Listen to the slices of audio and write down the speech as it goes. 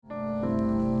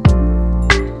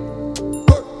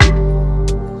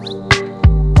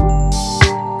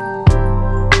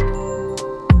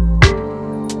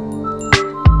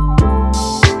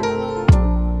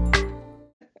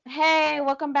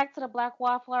welcome back to the Black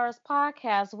Wildflowers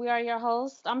podcast. We are your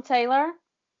hosts. I'm Taylor,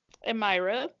 And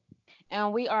Myra.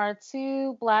 and we are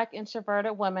two Black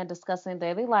introverted women discussing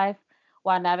daily life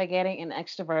while navigating an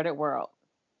extroverted world.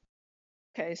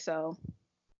 Okay, so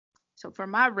for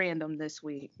my random this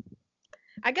week,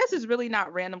 I guess it's really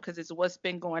not random because it's what's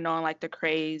been going on, like the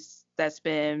craze that's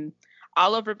been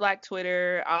all over Black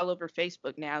Twitter, all over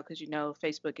Facebook now, because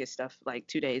Facebook gets stuff like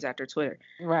 2 days after Twitter.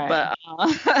 Right.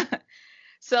 But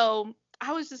so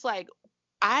I was just like,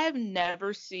 I have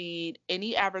never seen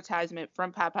any advertisement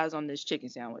from Popeyes on this chicken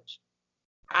sandwich.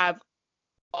 I've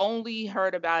only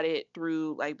heard about it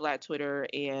through like Black Twitter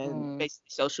and Mm, basically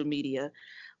social media.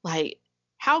 Like,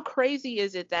 how crazy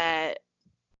is it that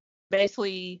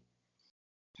basically,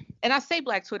 and I say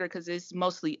Black Twitter because it's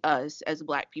mostly us as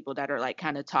Black people that are like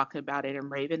kind of talking about it and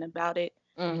raving about it.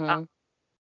 Uh, mm-hmm.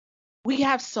 we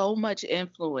have so much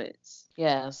influence.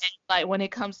 Yes. Like when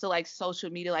it comes to like social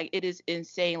media, like it is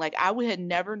insane. Like I would have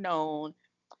never known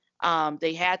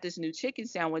they had this new chicken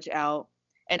sandwich out,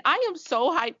 and I am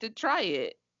so hyped to try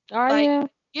it. Are Like, you?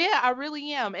 yeah, I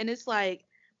really am. And it's like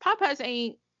Popeyes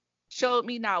ain't showed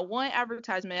me not one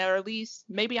advertisement, or at least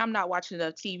maybe I'm not watching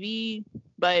enough TV,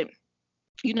 but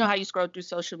you know how you scroll through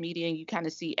social media and you kind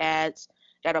of see ads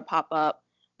that'll pop up.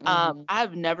 Mm-hmm.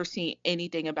 I've never seen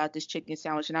anything about this chicken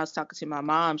sandwich. And I was talking to my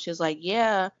mom. She was like,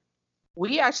 yeah,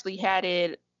 we actually had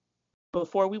it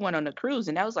before we went on the cruise,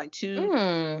 and that was like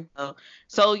two. Mm.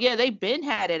 So yeah, they've been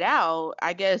had it out.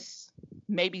 I guess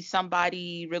maybe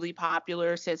somebody really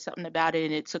popular said something about it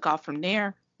and it took off from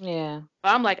there. Yeah. But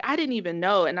I'm like, I didn't even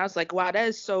know. And I was like, wow, that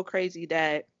is so crazy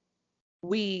that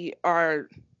we are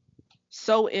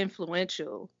so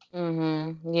influential.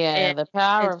 Mm-hmm. Yeah. And, The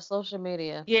power and of social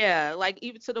media. yeah, like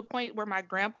even to the point where my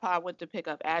grandpa went to pick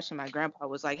up Ash, and my grandpa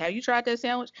was like, have you tried that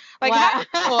sandwich? Like, how Wow. did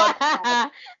you know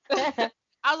about it?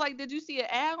 I was like, did you see an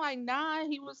ad? Like, nah.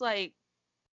 He was like,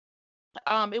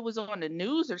 it was on the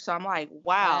news or something. I'm like,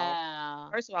 wow. Wow.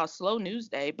 First of all, slow news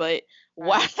day, but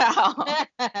Right. wow.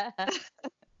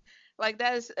 Like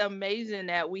that is amazing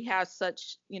that we have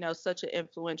such, such an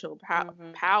influential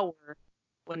Mm-hmm. power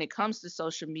when it comes to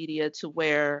social media to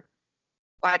where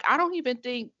like I don't even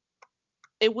think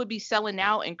it would be selling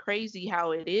out and crazy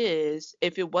how it is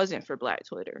if it wasn't for Black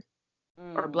Twitter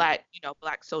or Mm. Black,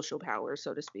 Black social power,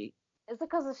 so to speak. Is it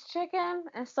because it's chicken,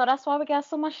 and so that's why we got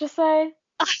so much to say?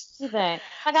 You think?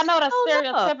 Like, I I know that's don't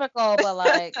know. stereotypical, but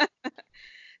like,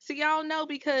 See, I don't know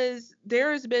because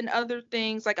there has been other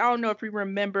things. Like I don't know if you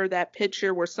remember that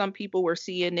picture where some people were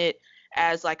seeing it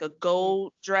as like a mm,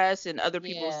 gold dress and other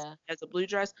people yeah. as a blue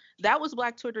dress. That was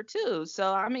Black Twitter too.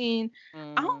 So I mean,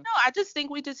 I don't Mm, know. I just think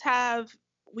we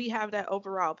have that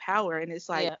overall power, and it's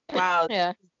like yeah. wow,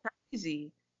 Yeah.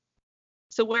 crazy.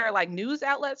 To where like news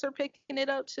outlets are picking it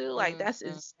up too. Like that's Hmm.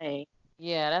 insane.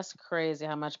 Yeah, that's crazy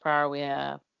how much power we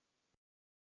have.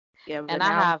 Yeah, but And I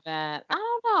now haven't. I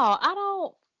don't know. I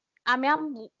don't. I mean,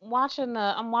 I'm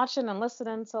watching and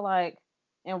listening to like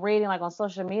and reading like on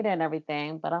social media and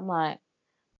everything. But I'm like,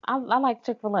 I like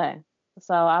Chick-fil-A.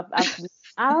 So I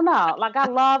don't know. Like I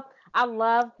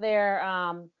love their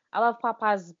I love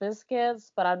Popeyes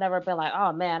biscuits, but I've never been like,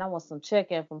 oh man, I want some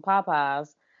chicken from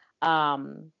Popeyes.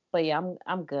 But yeah,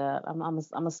 I'm good. I'm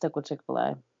gonna stick with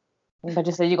Chick-fil-A. But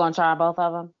you said you're gonna try both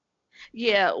of them?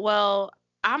 yeah, well,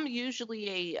 I'm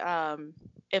usually a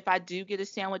if I do get a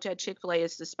sandwich at Chick-fil-A,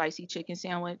 it's the spicy chicken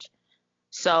sandwich.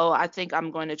 So I think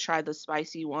I'm going to try the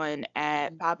spicy one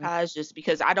at Mhm. Popeyes just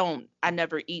because I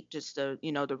never eat just the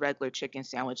regular chicken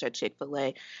sandwich at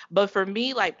Chick-fil-A. But for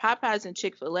me, like Popeyes and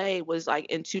Chick-fil-A was like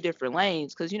in two different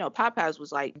lanes because Popeyes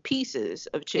was like pieces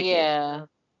of chicken. Yeah.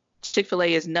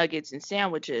 Chick-fil-A is nuggets and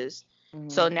sandwiches.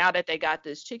 So Hmm. now that they got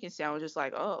this chicken sandwich, it's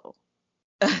like, oh,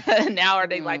 now are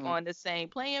they like Mm. on the same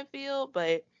playing field?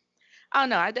 But I don't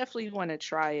know. I definitely want to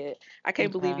try it. I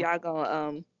can't believe Okay. y'all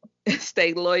gonna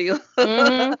stay loyal.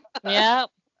 Mhm. Yep.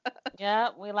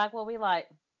 Yep. We like what we like.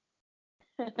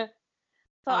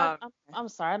 So Um, I'm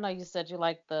sorry. I know you said you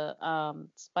like the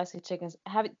spicy chickens.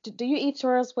 Do you eat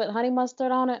yours with honey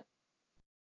mustard on it?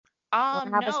 When I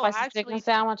have a no, spicy chicken actually,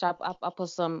 sandwich, I put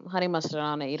some honey mustard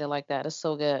on it. Eat it like that. It's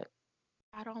so good.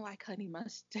 I don't like honey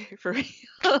mustard for real.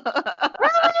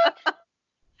 Really?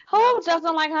 No, Who Chuck doesn't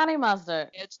will, like honey mustard?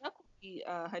 yeah, Chuck will eat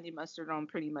honey mustard on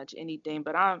pretty much anything,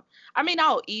 but I mean,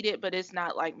 I'll eat it, but it's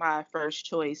not like my first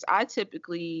choice. I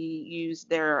typically use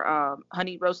their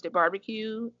honey roasted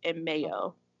barbecue and Oh,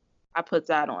 mayo. I put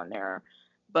that on there,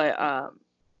 but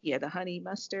yeah, the honey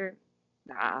mustard,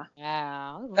 nah.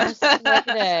 wow, I learned something new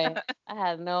every day. I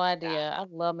had no idea. I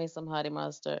love me some honey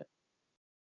mustard.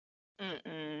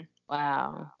 Mm-mm.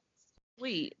 Wow.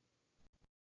 Sweet.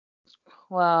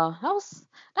 Well, that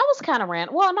was kind of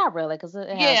random. Well, not really, because it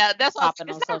has Yeah, that's what popping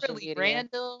it's on not social really media.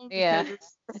 random Yeah.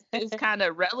 because it's kind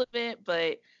of relevant,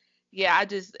 but yeah,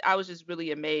 I was just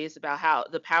really amazed about how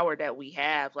the power that we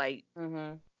have. Like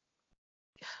Mhm.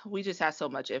 we just have so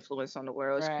much influence on the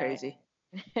world. It's Right. crazy.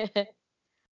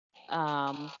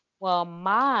 Well,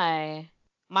 my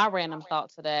random thought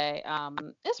today,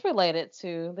 is related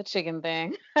to the chicken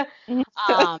thing.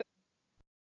 Um,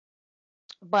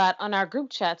 but on our group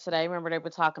chat today, remember they were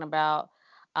talking about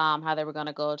how they were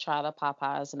gonna go try the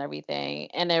Popeyes and everything,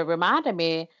 and it reminded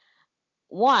me,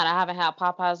 one, I haven't had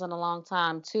Popeyes in a long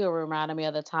time. Two, it reminded me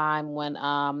of the time when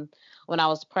I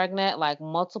was pregnant, like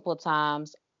multiple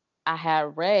times. I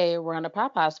had Ray run the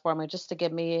Popeyes for me just to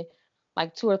give me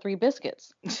like two or three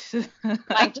biscuits.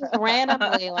 Like just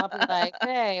randomly, I'll be like,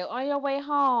 "Hey, on your way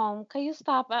home, can you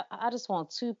stop? I just want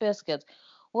two biscuits."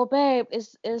 Well, babe,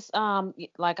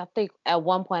 like I think at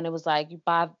one point it was like you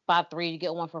buy three, you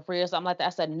get one for free or something like that. I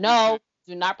said, Mhm. "No,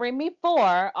 do not bring me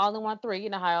four. Only want three." You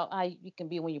know how you can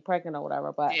be when you're pregnant or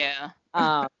whatever. But Yeah.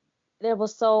 um, it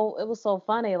was so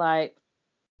funny, like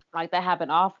that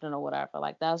happened often or whatever.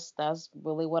 Like that's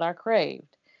really what I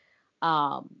craved.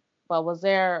 But was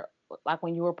there, like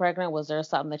when you were pregnant, was there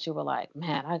something that you were like,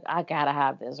 man, I gotta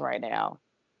have this right now,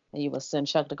 and you would send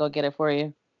Chuck to go get it for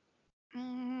you?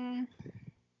 Mm,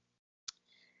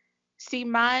 see,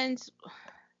 mine's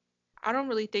I don't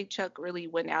really think Chuck really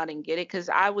went out and get it because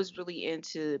I was really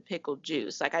into pickled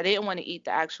juice. Like I didn't want to eat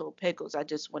the actual pickles. I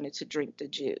just wanted to drink the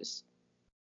juice.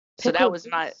 So that Pickle was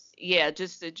my juice. yeah,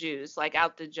 just the juice, like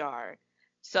out the jar.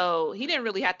 So he didn't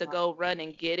really have to go run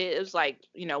and get it. It was like,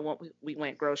 when we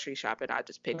went grocery shopping, I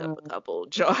just pick up a Mm, couple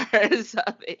jars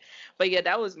of it. But yeah,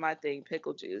 that was my thing,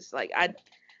 pickle juice. Like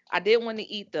I didn't want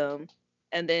to eat them.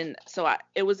 And then so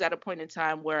it was at a point in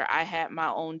time where I had my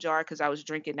own jar because I was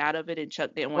drinking out of it and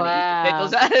Chuck didn't want to eat the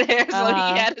pickles wow. out of there, so he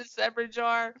Uh-huh. had a separate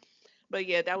jar. But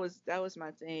yeah, that was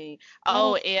my thing.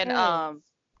 Oh, Oh, and yes.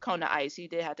 Kona Ice. He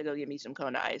did have to go get me some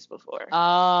Kona Ice before.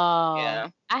 Oh, Yeah.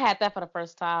 I had that for the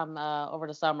first time over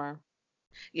the summer.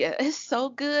 Yeah, it's so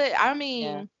good. I Yeah.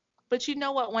 mean, but you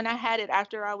know what? When I had it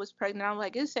after I was pregnant, I'm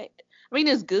like, I mean,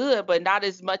 it's good, but not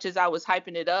as much as I was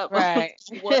hyping it up when Right.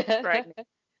 she was pregnant.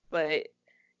 But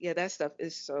yeah, that stuff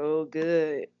is so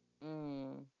good.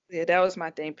 Mm. Yeah, that was my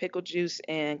thing. Pickle juice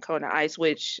and Kona Ice,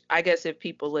 which I guess if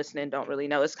people listening don't really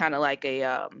know, it's kind of like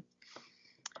a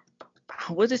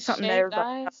what is something that Shaved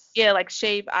everybody ice. yeah, like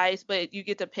shaved ice, but you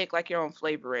get to pick like your own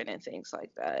flavor in and things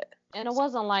like that. And it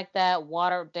wasn't like that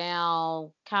watered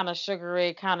down, kind of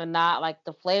sugary, kind of not. Like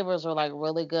the flavors were like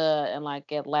really good and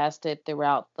like it lasted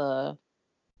throughout the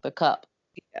cup.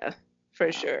 Yeah, for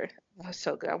Yeah. sure. Oh,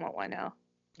 so good. I want one now.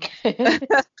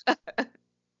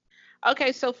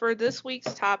 Okay, so for this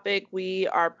week's topic, we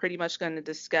are pretty much going to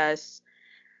discuss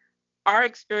our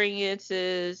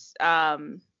experiences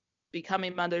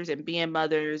becoming mothers and being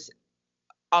mothers,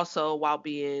 also while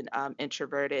being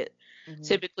introverted. Hmm.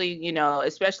 Typically,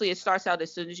 especially it starts out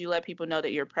as soon as you let people know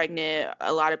that you're pregnant.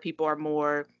 A lot of people are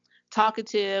more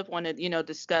talkative, want to,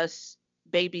 discuss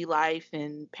baby life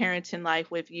and parenting life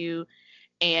with you.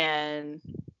 And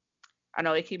I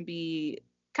know it can be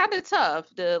kind of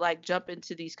tough to like jump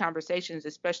into these conversations,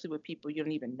 especially with people you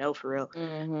don't even know for real.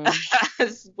 Hmm. I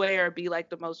swear, be like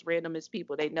the most randomest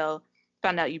people they know.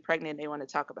 Found out you pregnant, they want to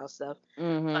talk about stuff.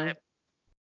 Hmm.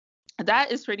 But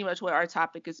that is pretty much what our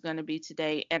topic is going to be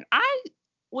today. And I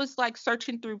was like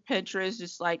searching through Pinterest,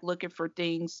 just like looking for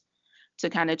things to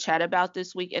kind of chat about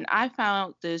this week. And I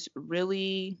found this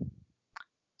really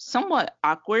somewhat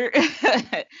awkward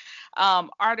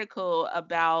article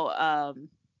about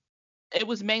it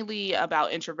was mainly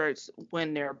about introverts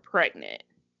when they're pregnant.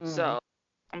 Hmm. So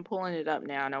I'm pulling it up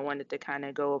now and I wanted to kind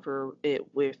of go over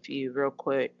it with you real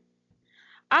quick.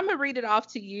 I'm gonna read it off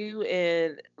to you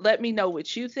and let me know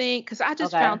what you think because I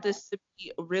just Okay. found this to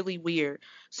be really weird.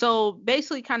 So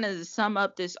basically, kind of to sum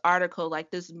up this article,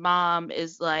 like this mom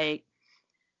is like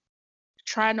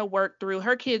trying to work through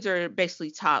her kids are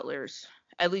basically toddlers,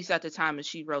 at least at the time that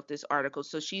she wrote this article.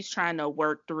 So she's trying to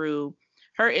work through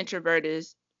her introvert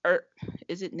or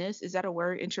is it ness? Is that a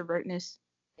word? Introvertness?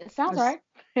 It sounds It's, right.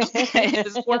 okay,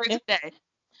 it's word today.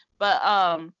 But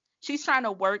she's trying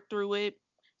to work through it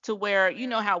to where you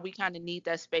know how we kind of need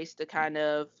that space to kind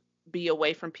of be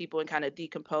away from people and kind of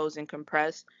decompose and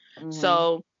compress. Hmm.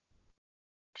 So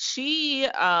she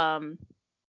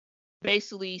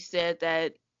basically said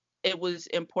that it was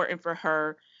important for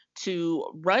her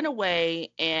to run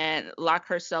away and lock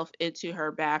herself into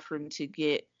her bathroom to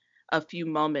get a few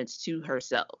moments to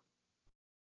herself.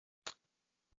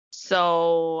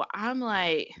 So I'm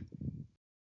like,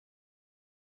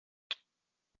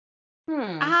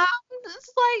 Hmm. I'm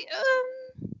it's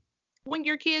like when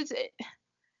your kids,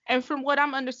 and from what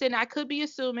I'm understanding, I could be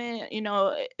assuming,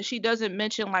 she doesn't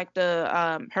mention like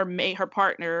the her mate, her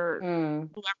partner, Mm.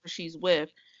 whoever she's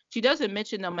with. She doesn't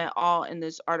mention them at all in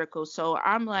this article. So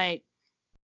I'm like,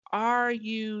 are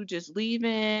you just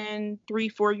leaving 3,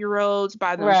 4 year olds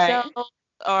by themselves? Right.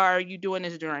 Or are you doing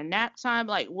this during nap time?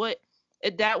 Like, what?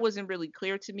 That wasn't really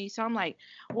clear to me. So I'm like,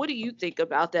 what do you think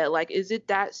about that? Like, is it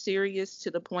that serious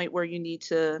to the point where you need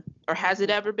to, or has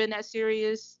it ever been that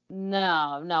serious?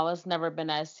 No, no, it's never been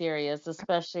that serious,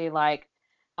 especially like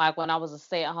when I was a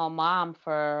stay-at-home mom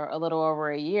for a little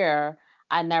over a year,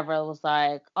 I never was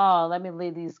like, "Oh, let me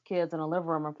leave these kids in the living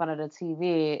room in front of the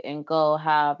TV and go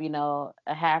have,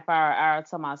 a half hour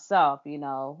to myself,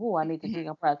 who I need to Mhm.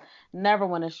 decompress." Never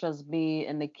when it's just me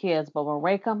and the kids, but when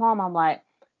Ray come home, I'm like,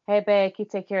 "Hey, babe, can you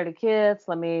take care of the kids?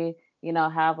 Let me,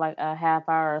 have like a half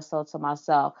hour or so to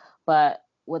myself." But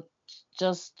with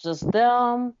just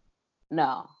them,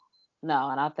 no. No,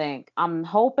 and I think I'm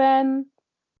hoping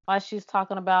like she's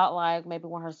talking about like maybe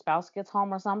when her spouse gets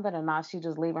home or something and not she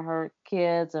just leaving her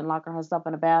kids and locking herself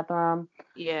in the bathroom.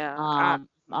 Yeah,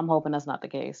 I'm hoping that's not the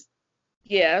case.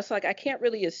 yeah, it's like I can't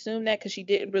really assume that because she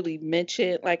didn't really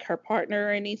mention like her partner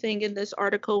or anything in this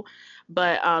article,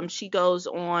 but she goes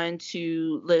on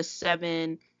to list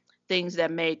 7 things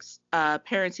that makes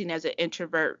parenting as an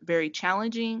introvert very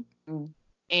challenging, Mm.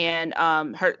 and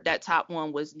her that top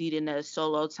one was needing a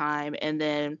solo time, and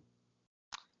then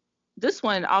this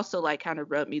one also like kind of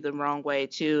rubbed me the wrong way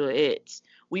too. It's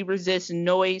we resist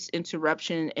noise,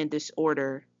 interruption, and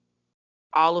disorder,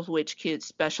 all of which kids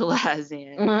specialize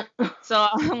in. So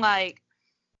I'm like,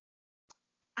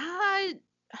 I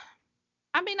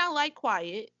I mean, I like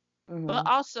quiet, but Hmm.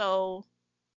 also,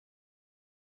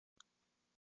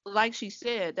 like she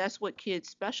said, that's what kids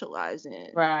specialize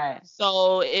in. Right.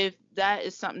 So if that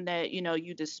is something that,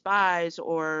 you despise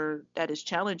or that is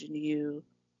challenging to you,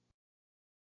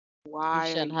 You why are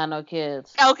shouldn't you? have no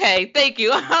kids. Okay, thank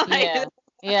you. I'm like, Yeah. all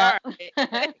Yeah.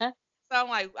 right. So I'm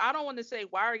like, I don't want to say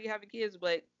why are you having kids,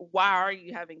 but why are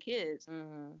you having kids?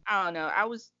 Hmm. I don't know. I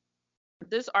was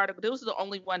this article. This was the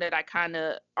only one that I kind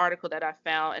of article that I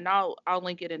found, and I'll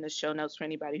link it in the show notes for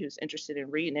anybody who's interested in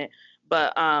reading it.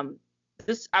 But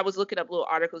this I was looking up little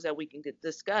articles that we can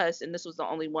discuss, and this was the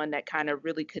only one that kind of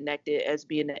really connected as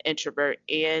being an introvert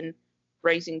and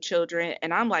raising children.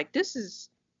 And I'm like, this is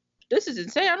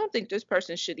insane. I don't think this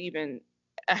person should even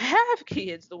have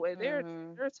kids the way they're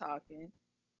Hmm. they're talking.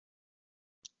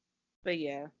 But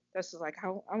yeah, that's just like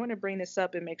I want to bring this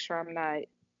up and make sure I'm not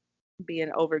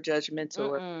being over judgmental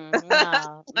or Mm-mm.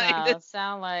 No, like no.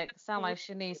 Sound like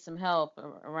she needs some help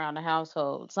around the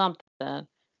household, something,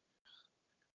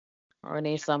 or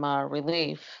needs some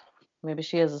relief. Maybe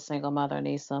she is a single mother,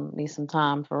 needs some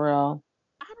time for real.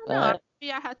 I don't know. But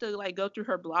Maybe I have to like go through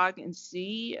her blog and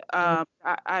see. mm.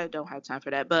 I don't have time for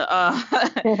that, but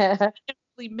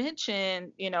really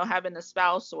mention having a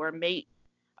spouse or a mate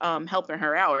helping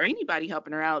her out or anybody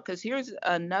helping her out. Because here's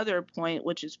another point,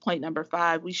 which is point number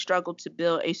 5. We struggle to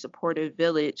build a supportive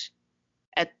village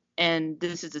and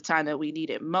this is the time that we need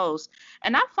it most.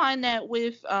 And I find that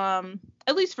with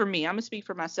at least for me, I'm gonna speak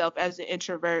for myself as an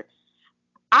introvert.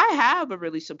 I have a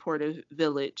really supportive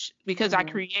village because I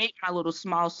Mhm. create my little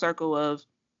small circle of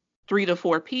 3 to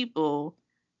 4 people,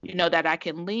 that I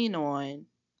can lean on.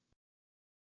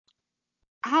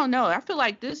 I don't know. I feel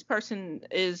like this person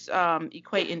is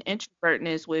equating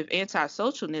introvertness with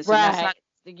antisocialness, and that's Right. not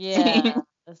the Yeah. same.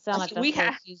 It sounds like we that's what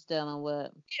have she's dealing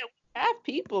with. yeah, we have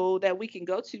people that we can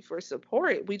go to for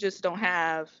support. We just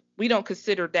we don't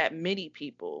consider that many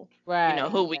people, Right.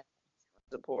 who we Yeah.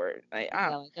 support. Like,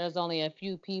 Yeah. Like there's only a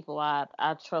few people I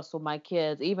trust with my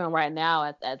kids. Even right now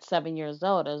at 7 years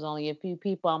old, there's only a few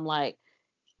people I'm like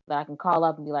that I can call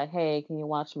up and be like, hey, can you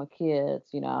watch my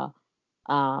kids?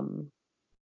 Um.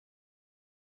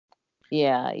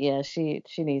 Yeah. Yeah. She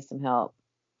needs some help.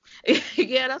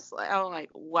 yeah, that's like I'm like,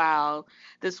 wow,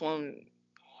 this one.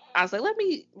 I was like, let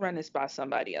me run this by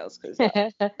somebody else because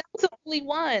that was the only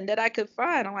one that I could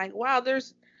find. I'm like, wow,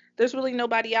 there's really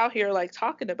nobody out here like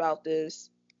talking about this.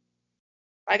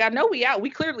 Like I know we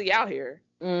clearly out here.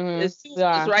 Mhm. It's two of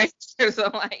us Yeah. right here, so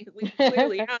like we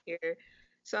clearly out here.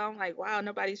 So I'm like, wow,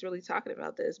 nobody's really talking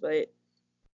about this. But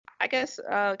I guess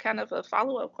kind of a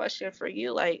follow up question for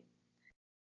you, like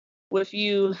with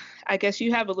you, I guess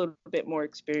you have a little bit more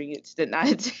experience than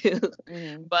I do.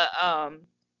 Mhm. But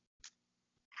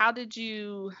how did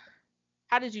you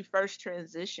how did you first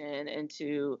transition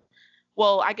into,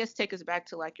 well, I guess take us back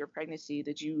to like your pregnancy.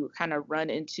 Did you kind of run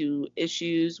into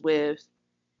issues with,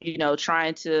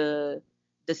 trying to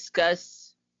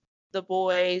discuss the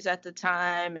boys at the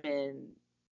time and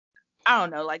I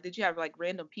don't know, like, did you have like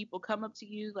random people come up to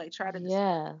you, like try to discuss?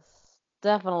 Yes,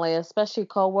 definitely, especially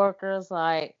coworkers.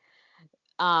 Like,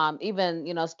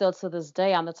 even, still to this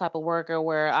day, I'm the type of worker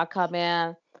where I come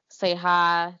in, say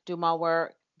hi, do my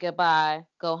work, goodbye,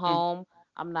 go Mm, home.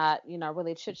 I'm not,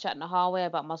 really chit chat in the hallway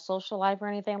about my social life or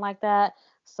anything like that.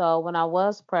 So when I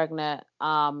was pregnant,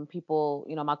 people,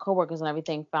 my coworkers and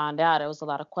everything found out. It was a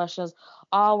lot of questions.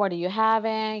 Oh, what are you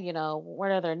having?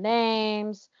 What are their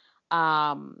names?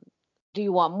 Um, do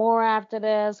you want more after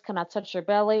this? Can I touch your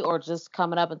belly, or just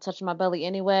coming up and touching my belly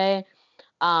anyway?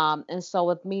 And so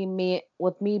with me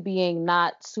being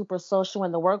not super social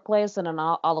in the workplace, and then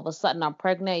all of a sudden I'm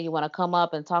pregnant, you want to come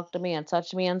up and talk to me and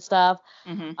touch me and stuff.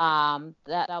 mhm.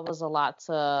 That was a lot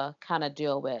to kind of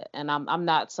deal with. And I'm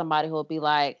not somebody who'll be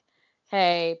like,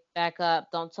 hey, back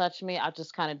up, don't touch me. I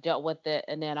just kind of dealt with it,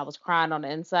 and then I was crying on the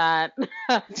inside.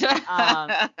 um,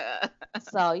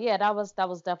 so yeah, that was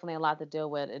definitely a lot to deal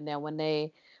with. And then when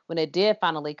they did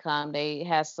finally come, they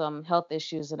had some health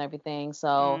issues and everything.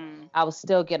 So Mm, I was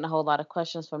still getting a whole lot of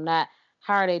questions from that.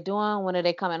 How are they doing? When are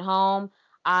they coming home?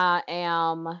 I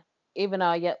am, even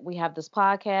though yet we have this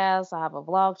podcast, I have a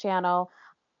vlog channel.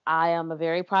 I am a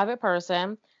very private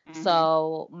person, mhm.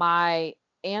 so my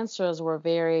answers were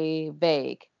very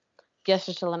vague. Guess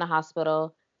you're still in the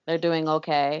hospital. They're doing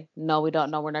okay. No, we don't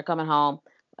know when they're coming home.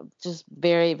 Just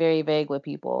very, very vague with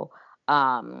people.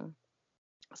 Um,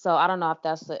 so I don't know if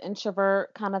that's the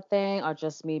introvert kind of thing, or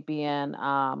just me being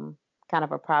kind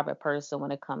of a private person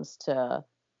when it comes to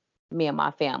me and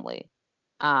my family.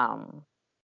 Um,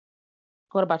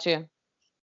 what about you?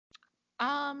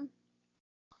 Um,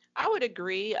 I would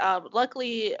agree.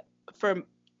 Luckily for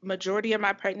majority of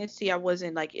my pregnancy, I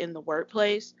wasn't like in the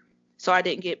workplace, so I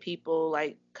didn't get people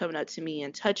like coming up to me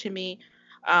and touching me.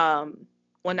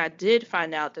 When I did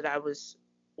find out that I was,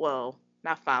 well,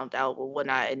 not found out, but when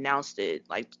I announced it,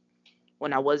 like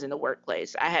when I was in the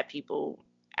workplace, I had people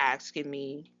asking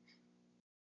me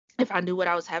if I knew what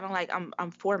I was having. Like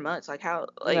I'm 4 months. Like how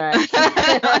like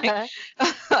Right. like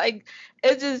like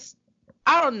it just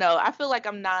I don't know. I feel like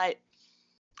I'm not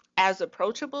as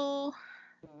approachable,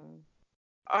 Mm,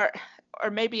 or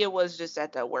maybe it was just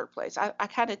at that workplace. I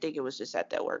kind of think it was just at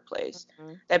that workplace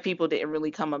mhm, that people didn't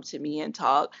really come up to me and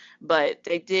talk, but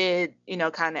they did,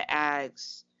 kind of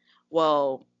ask,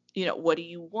 well, what do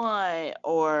you want?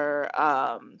 Or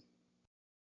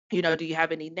do you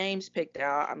have any names picked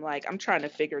out? I'm like, I'm trying to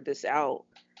figure this out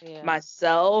yeah.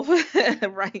 myself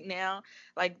right now.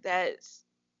 Like that's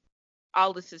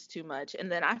all, this is too much.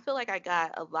 And then I feel like I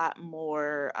got a lot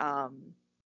more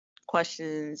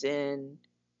questions and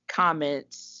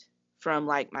comments from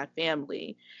like my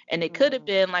family. And it could have Mm,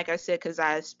 been, like I said, because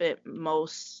I spent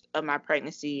most of my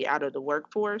pregnancy out of the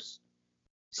workforce.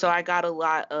 So I got a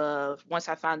lot of, once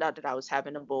I found out that I was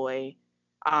having a boy,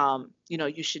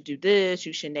 you should do this,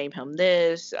 you should name him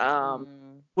this. mm.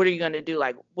 What are you gonna do?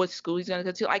 Like what school he's gonna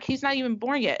go to? Like he's not even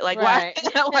born yet. Like why Right.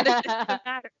 why does this even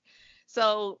matter?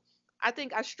 So I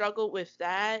think I struggled with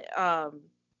that,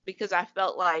 because I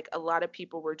felt like a lot of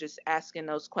people were just asking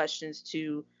those questions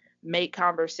to make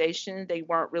conversation. They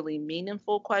weren't really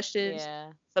meaningful questions.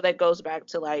 Yeah. So that goes back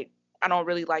to like, I don't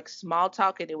really like small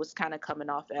talk, and it was kind of coming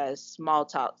off as small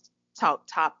talk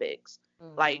topics.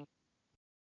 Mhm. Like,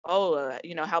 oh,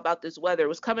 how about this weather? It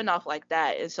was coming off like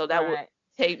that, and so that would Right.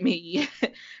 take me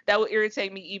that would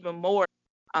irritate me even more.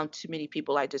 Too many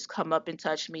people like just come up and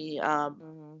touch me.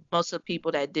 Mhm. Most of the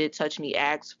people that did touch me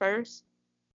asked first,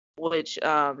 which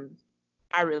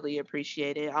I really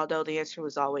appreciated, although the answer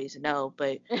was always no,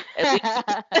 but at least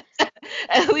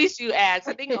at least you asked.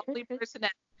 I think the only person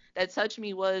that touched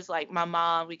me was like my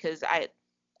mom, because I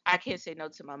can't say no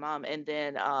to my mom, and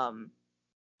then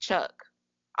Chuck.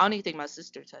 I don't even think my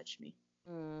sister touched me.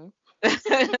 Mm.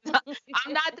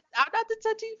 I'm not the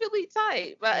touchy feely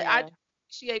type, but I Yeah.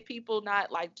 appreciate people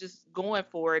not like just going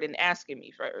for it and asking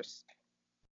me first.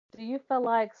 Do you feel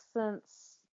like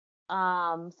since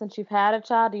you've had a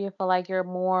child, do you feel like you're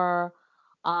more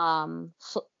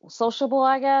sociable,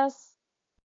 I guess?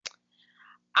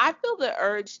 I feel the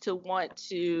urge to want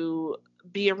to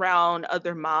be around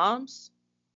other moms.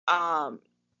 Um,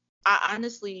 I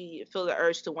honestly feel the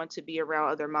urge to want to be around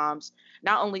other moms,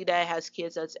 not only that has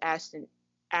kids that's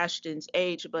Ashton's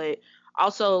age, but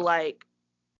also like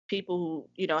people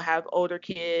who, have older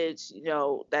kids,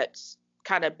 that's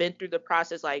kind of been through the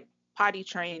process, like potty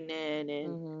training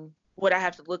and Mhm. what I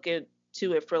have to look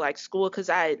into it for like school, because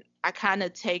I kind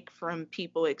of take from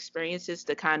people experiences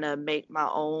to kind of make my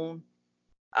own,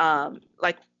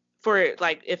 like for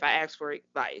like if I ask for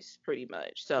advice pretty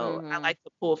much. So I Mhm. like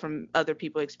to pull from other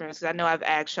people's experiences. I know I've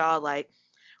asked y'all like,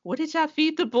 what did y'all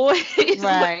feed the boys?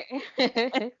 Right.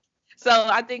 So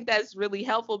I think that's really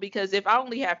helpful because if I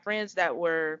only had friends that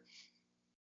were,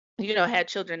 had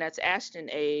children that's Ashton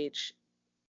age,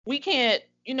 we can't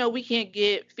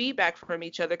get feedback from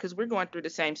each other because we're going through the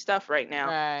same stuff right now.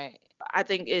 Right. I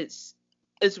think it's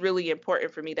really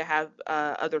important for me to have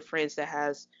other friends that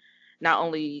has not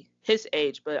only his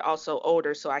age but also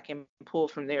older, so I can pull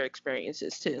from their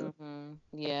experiences too.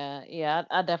 Yeah, yeah,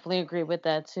 I definitely agree with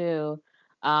that too.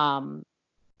 Um,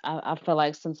 I feel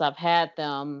like since I've had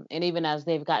them, and even as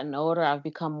they've gotten older, I've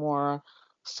become more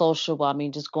sociable. I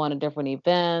mean, just going to different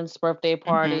events, birthday Hmm.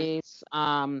 parties.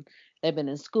 They've been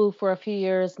in school for a few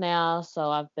years now, so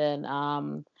I've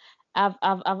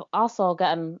also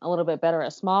gotten a little bit better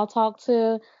at small talk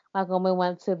too. Like when we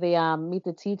went to the meet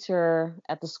the teacher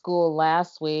at the school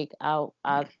last week,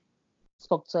 I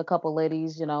spoke to a couple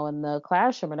ladies, in the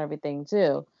classroom and everything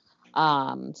too.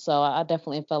 So I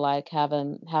definitely feel like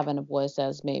having a voice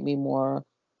has made me more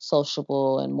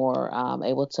sociable and more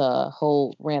able to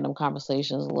hold random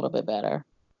conversations a little bit better.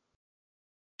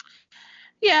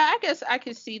 Yeah, I guess I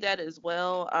could see that as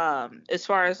well. As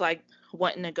far as like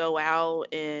wanting to go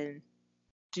out and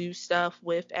do stuff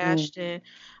with Mm. Ashton.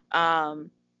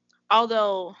 Um,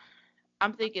 Although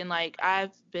I'm thinking like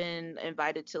I've been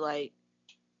invited to like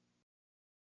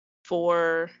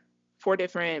four four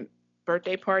different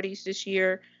birthday parties this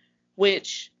year,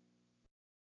 which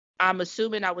I'm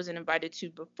assuming I wasn't invited to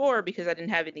before because I didn't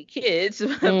have any kids.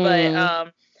 But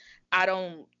Mm. I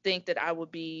don't think that I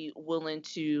would be willing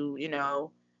to,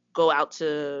 go out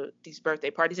to these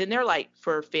birthday parties. And they're like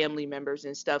for family members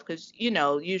and stuff because,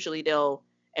 usually they'll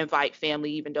invite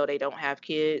family even though they don't have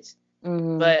kids.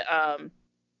 Mhm. But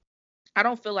I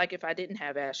don't feel like if I didn't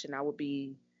have Ashton, I would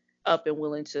be up and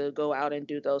willing to go out and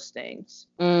do those things.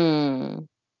 Mm.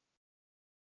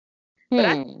 But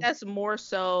I think Hmm. that's more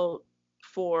so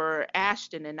for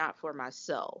Ashton and not for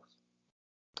myself.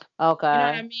 You know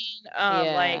what I Okay.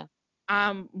 mean? Like Yeah.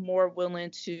 I'm more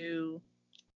willing to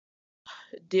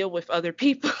deal with other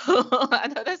people. I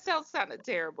know that sounds kind of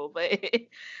terrible, but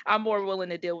I'm more willing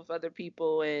to deal with other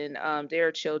people and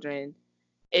their children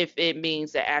if it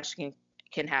means that Ashton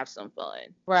can have some fun, so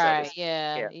to Right. speak.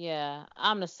 Yeah. Yeah. Yeah.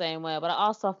 I'm the same way, but I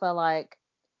also feel like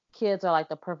kids are like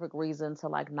the perfect reason to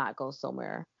like not go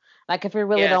somewhere. Like if you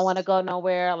really don't want to Yes. go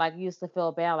nowhere, like you used to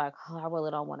feel bad, like, oh, I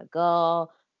really don't want to go.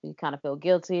 You kind of feel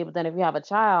guilty. But then if you have a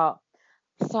child,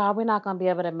 sorry, we're not gonna be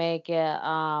able to make it.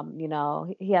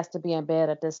 He has to be in bed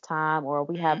at this time, or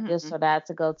we have this Hmm. or that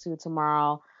to go to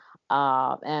tomorrow.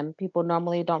 And people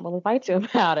normally don't really fight you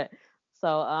about it.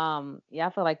 So yeah, I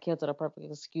feel like kids are the perfect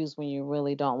excuse when you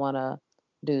really don't want to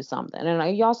do something.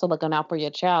 And you're also looking out for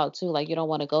your child too. Like you don't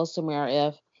want to go somewhere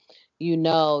if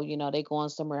they going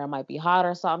somewhere it might be hot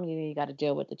or something. You got to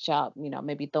deal with the child,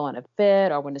 maybe throwing a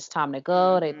fit, or when it's time to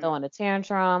go, they Hmm. throwing a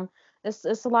tantrum. It's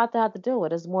a lot to have to deal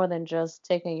with. It's more than just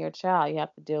taking your child. You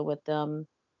have to deal with them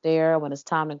there when it's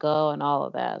time to go and all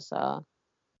of that. So,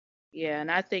 Yeah,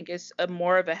 and I think it's a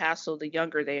more of a hassle the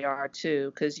younger they are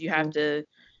too, because you have mm, to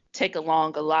take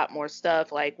along a lot more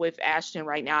stuff. Like with Ashton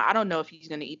right now, I don't know if he's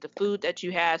going to eat the food that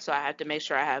you have, so I have to make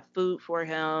sure I have food for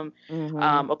him.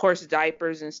 mhm, Of course,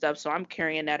 diapers and stuff, so I'm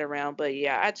carrying that around. But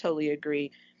yeah, I totally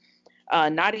agree.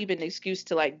 Not even an excuse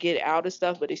to like get out of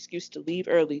stuff, but excuse to leave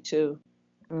early too.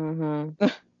 mhm.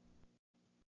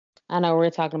 I know we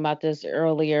were talking about this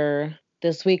earlier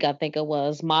this week. I think it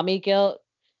was mommy guilt.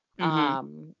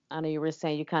 Hmm. I know you were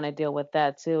saying you kind of deal with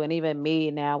that too, and even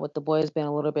me now with the boys being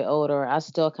a little bit older, I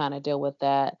still kind of deal with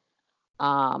that.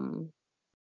 Um,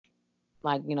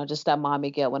 like just that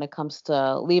mommy guilt when it comes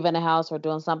to leaving the house or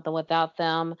doing something without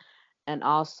them, and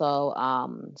also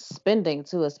spending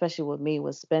too, especially with me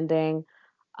with spending.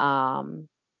 um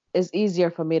it's easier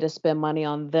for me to spend money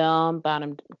on them, buying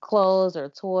them clothes or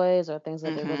toys or things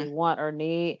that they Hmm. really want or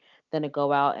need, than to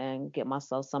go out and get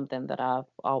myself something that I've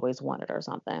always wanted or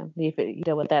something. You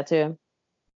deal with that too?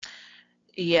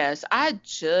 Yes, I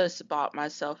just bought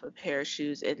myself a pair of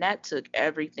shoes, and that took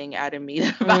everything out of me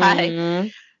to buy.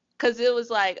 Mm. 'Cause it was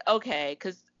like, okay,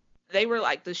 'cause they were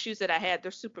like the shoes that I had,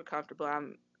 they're super comfortable.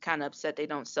 I'm kinda upset they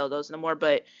don't sell those no more,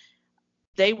 but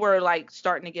they were like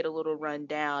starting to get a little run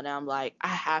down. And I'm like, I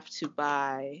have to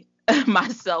buy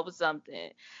myself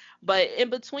something. But in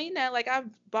between that, like I've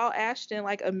bought Ashton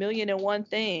like a million and one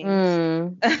things.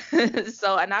 Mm.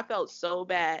 So, and I felt so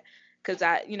bad because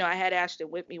I had Ashton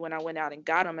with me when I went out and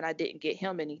got him, and I didn't get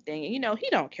him anything. And he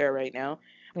don't care right now,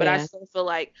 but I Yeah. still feel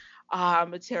like,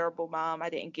 I'm a terrible mom. I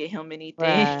didn't get him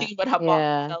anything, Right. but I bought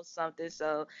Yeah. myself something.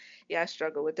 So, yeah, I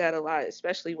struggle with that a lot,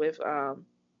 especially with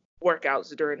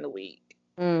workouts during the week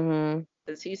Mhm.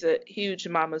 because he's a huge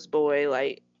mama's boy.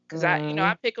 Like, Cause I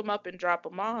Mhm. pick him up and drop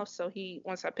him off. So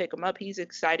once I pick him up, he's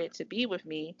excited to be with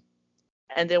me.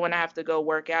 And then when I have to go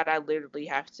work out, I literally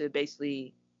have to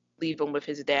basically leave him with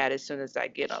his dad as soon as I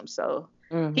get him. So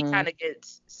he Mhm. kind of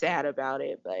gets sad about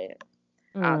it, but it's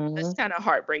Mhm. kind of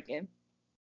heartbreaking.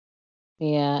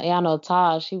 Yeah. Yeah. I know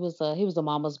Taj. He was a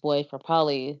mama's boy for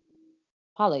probably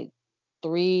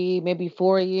 3, maybe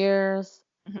 4 years.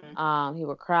 Hmm. He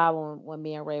would cry when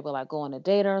me and Ray would like go on a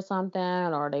date or something,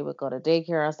 or they would go to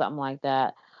daycare or something like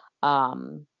that.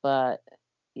 But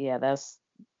yeah, that's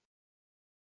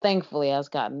thankfully has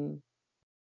gotten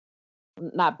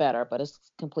not better, but it's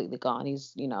completely gone.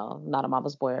 He's, not a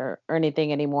mama's boy or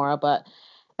anything anymore. But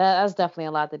that's definitely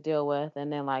a lot to deal with.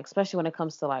 And then like, especially when it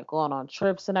comes to like going on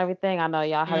trips and everything. I know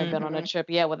y'all haven't been on a Hmm. trip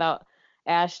yet without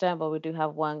Ashton, but we do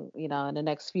have one, in the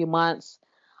next few months.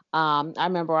 I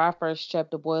remember our first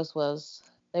trip, the boys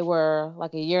they were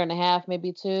like a year and a half,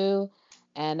 maybe two,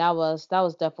 and that was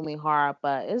definitely hard,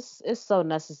 but it's so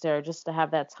necessary just to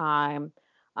have that time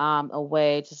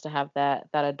away, just to have that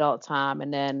adult time,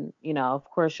 and then of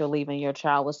course you're leaving your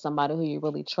child with somebody who you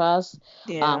really trust,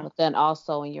 Yeah. but then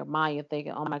also in your mind you're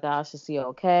thinking, oh my gosh, is he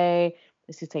okay?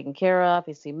 Is he taken care of?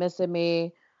 Is he missing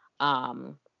me?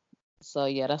 Um, so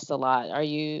yeah, that's a lot. Are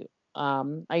you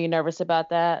nervous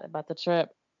about that, about the trip?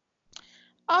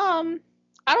 Um,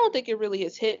 I don't think it really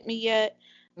has hit me yet.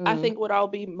 I Mm. think what I'll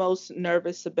be most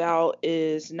nervous about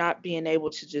is not being able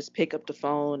to just pick up the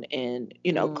phone and,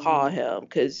 call Mm, him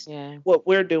because yeah. what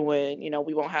we're doing,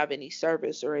 we won't have any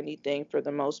service or anything for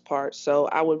the most part. So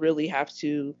I would really have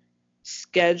to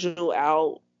schedule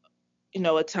out,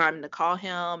 a time to call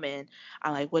him. And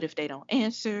I'm like, what if they don't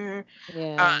answer?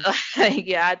 Yeah.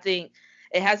 Yeah, I think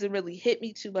it hasn't really hit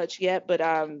me too much yet, but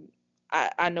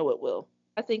I know it will.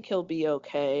 I think he'll be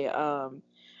okay. I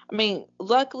mean,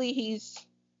 luckily he's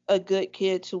a good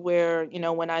kid to where,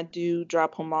 when I do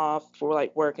drop him off for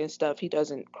like work and stuff, he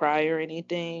doesn't cry or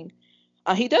anything.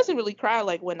 He doesn't really cry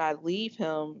like when I leave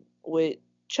him with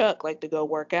Chuck, like to go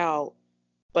work out,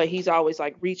 but he's always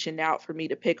like reaching out for me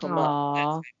to pick him up, that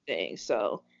Aw. type of thing.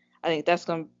 So I think that's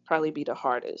gonna probably be the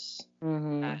hardest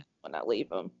Mhm. when I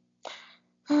leave him.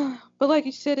 But like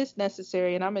you said, it's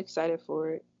necessary, and I'm excited for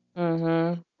it.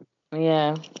 Mhm.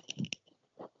 Yeah.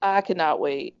 I cannot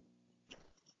wait.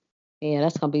 Yeah,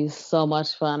 that's gonna be so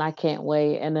much fun. I can't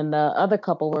wait. And then the other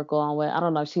couple we're going with, I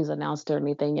don't know if she's announced or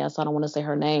anything yet, so I don't want to say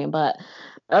her name, but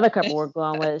the other couple we're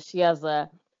going with, she has a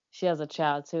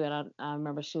child too, and I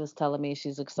remember she was telling me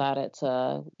she's excited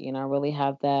to, really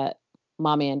have that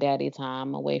mommy and daddy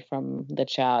time away from the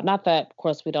child. Not that, of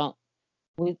course, we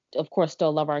of course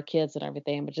still love our kids and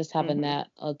everything, but just having Hmm. that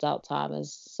adult time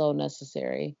is so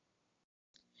necessary.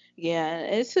 Yeah,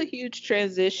 it's a huge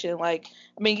transition. Like,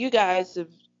 I mean, you guys have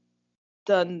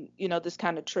done, this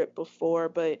kind of trip before,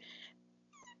 but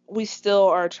we still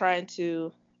are trying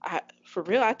to. For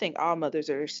real, I think all mothers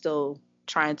are still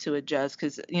trying to adjust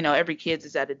because every kid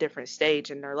is at a different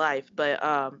stage in their life. But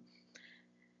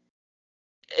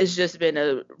it's just been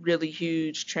a really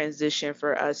huge transition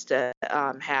for us to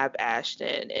have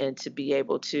Ashton and to be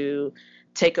able to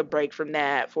take a break from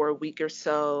that for a week or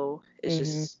so. It's Mhm.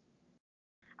 just,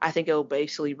 I think it'll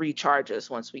basically recharge us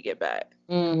once we get back.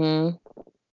 Mhm.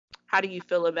 How do you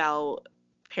feel about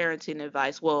parenting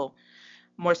advice? Well,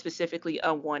 more specifically,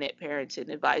 unwanted parenting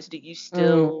advice. Do you Mm.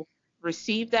 still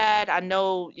receive that? I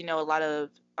know, a lot of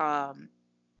um,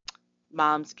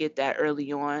 moms get that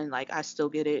early on. Like I still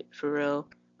get it for real.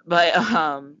 But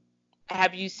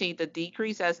have you seen the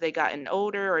decrease as they gotten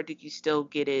older, or did you still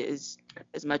get it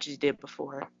as much as you did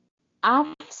before?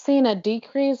 I've seen a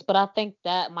decrease, but I think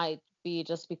that might be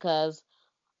just because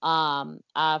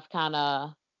I've kind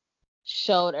of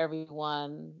showed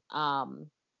everyone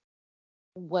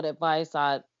what advice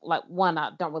I like. One, I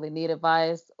don't really need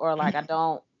advice, or like I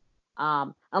don't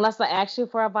unless I ask you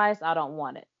for advice, I don't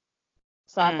want it.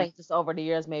 So I Mm, think just over the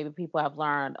years, maybe people have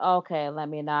learned, okay, let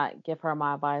me not give her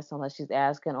my advice unless she's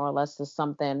asking, or unless it's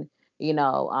something,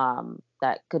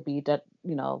 that could be,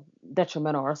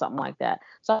 detrimental or something like that.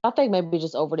 So I think maybe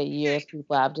just over the years,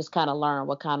 people have just kind of learned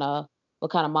what kind of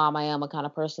mom I am, what kind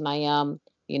of person I am.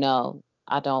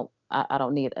 I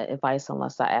don't need advice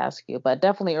unless I ask you. But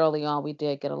definitely early on, we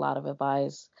did get a lot of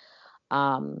advice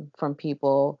from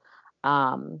people.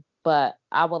 But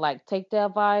I would like take the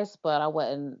advice, but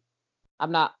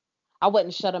I'm not I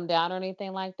wouldn't shut them down or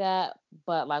anything like that,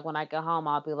 but, like, when I get home,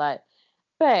 I'll be like,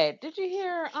 "Babe, did you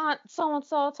hear Aunt so and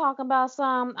so talking about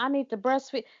some? I need to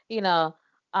breastfeed," so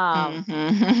I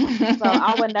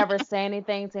mhm. would never say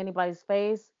anything to anybody's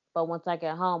face, but once I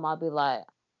get home, I'll be like,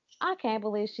 "I can't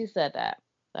believe she said that."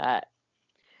 That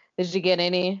Did you get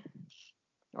any?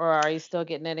 Or are you still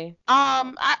getting any?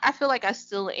 I feel like I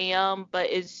still am, but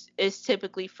it's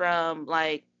typically from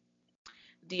like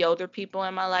the older people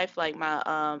in my life. Like my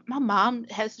mom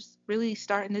has really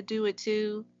starting to do it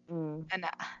too, Mm. and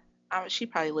she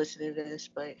probably listened to this,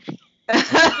 but but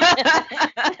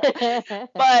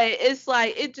it's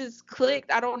like it just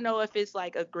clicked. I don't know if it's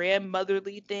like a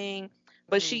grandmotherly thing,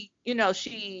 but Mm.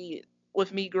 she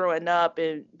with me growing up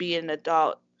and being an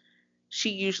adult, she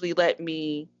usually let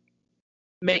me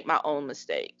make my own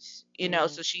mistakes, Mm.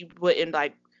 so she wouldn't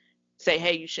like say,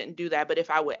 hey, you shouldn't do that. But if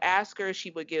I would ask her,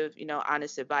 she would give,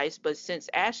 honest advice. But since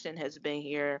Ashton has been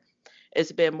here,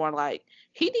 it's been more like,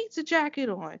 he needs a jacket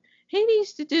on. He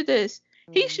needs to do this.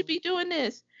 He should Mm. be doing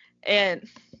this. And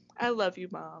I love you,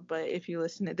 Mom. But if you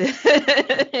listen to this,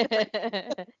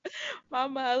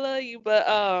 Mama, I love you. But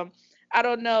I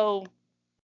don't know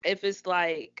if it's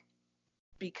like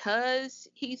because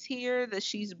he's here that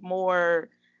she's more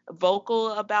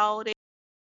vocal about it,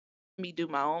 me do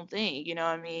my own thing, you know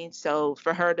what I mean? So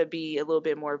for her to be a little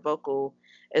bit more vocal,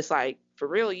 it's like, for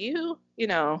real, you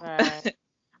know. Right.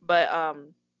 But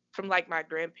from like my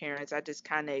grandparents, I just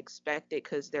kind of expect it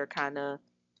because they're kind of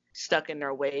stuck in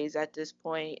their ways at this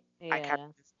point. I kind Yeah.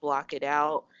 of just block it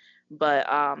out, but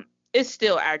it's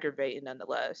still aggravating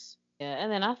nonetheless. Yeah,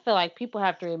 and then I feel like people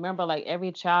have to remember like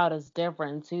every child is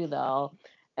different too though.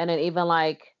 And then even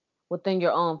like within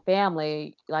your own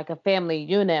family, like a family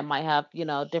unit might have,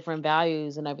 different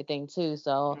values and everything too.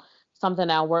 So something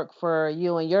that worked for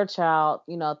you and your child,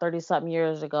 30 something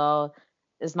years ago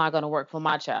is not going to work for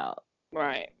my child.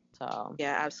 Right. So,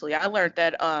 Yeah, absolutely. I learned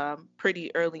that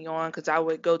pretty early on because I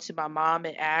would go to my mom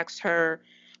and ask her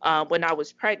when I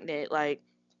was pregnant, like,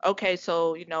 okay,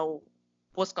 so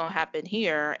what's gonna happen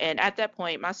here? And at that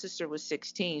point, my sister was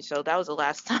 16, so that was the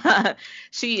last time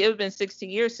it had been 16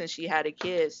 years since she had a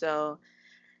kid, so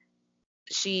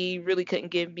she really couldn't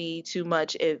give me too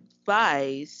much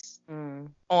advice mm,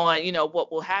 on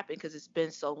what will happen because it's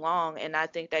been so long. And I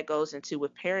think that goes into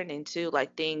with parenting too.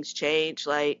 Like things change.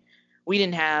 Like we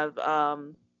didn't have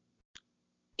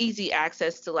easy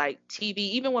access to like TV,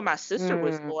 even when my sister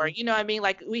was born. mm, You know what I mean?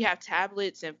 Like we have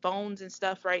tablets and phones and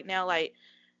stuff right now. Like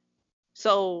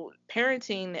so,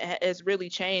 parenting has really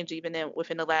changed even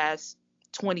within the last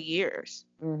 20 years.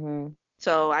 mm-hmm.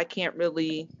 So I can't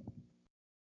really,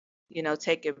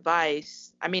 take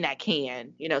advice. I mean, I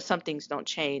can. Some things don't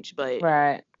change,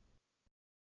 Right.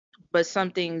 but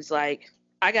some things like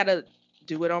I gotta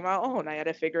do it on my own. I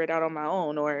gotta figure it out on my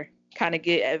own, or kind of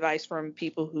get advice from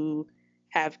people who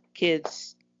have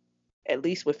kids at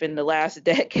least within the last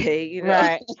decade.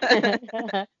 Right.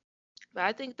 But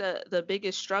I think the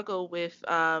biggest struggle with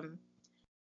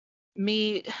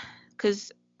me,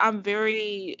 because I'm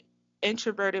very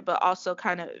introverted, but also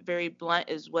kind of very blunt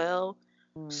as well.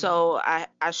 Mm, So I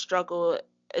struggle,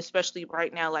 especially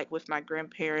right now, like with my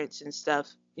grandparents and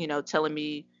stuff. Telling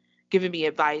me, giving me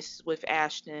advice with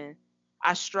Ashton.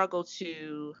 I struggle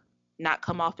to not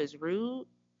come off as rude.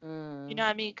 You know mm, what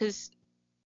I mean? Because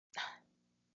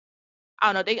I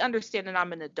don't know, they understand that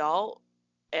I'm an adult,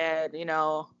 and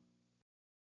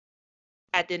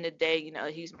at the end of the day,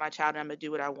 he's my child and I'm gonna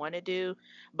do what I want to do.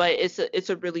 But it's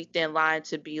a really thin line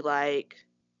to be like,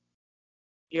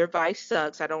 your advice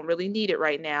sucks. I don't really need it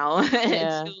right now. And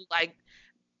yeah.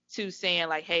 to saying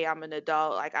like, hey, I'm an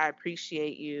adult. Like I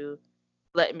appreciate you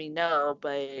letting me know,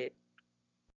 but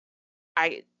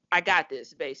I I got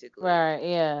this basically. Right.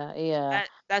 Yeah. Yeah.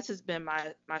 That's just been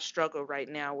my struggle right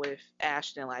now with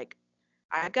Ashton. Like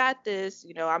I got this.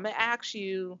 I'm gonna ask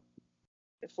you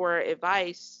for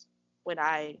advice when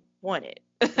I want it.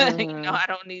 Mhm. I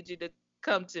don't need you to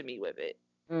come to me with it.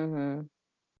 Mhm.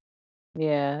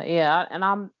 Yeah, yeah, and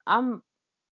I'm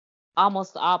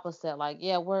almost the opposite. Like,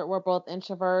 yeah, we're both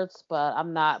introverts, but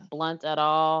I'm not blunt at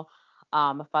all.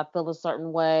 If I feel a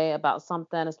certain way about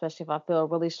something, especially if I feel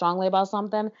really strongly about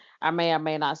something, I may or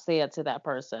may not say it to that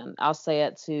person. I'll say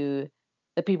it to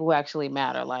the people who actually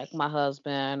matter, like my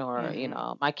husband or Hmm.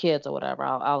 my kids or whatever.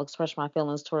 I'll express my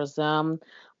feelings towards them,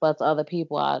 but to other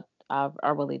people, I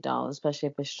really don't. Especially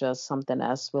if it's just something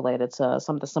that's related to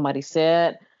something somebody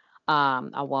said. I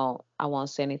won't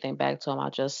say anything back to them.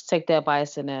 I'll just take the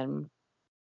advice and then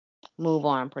move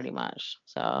on pretty much.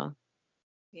 So,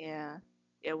 Yeah.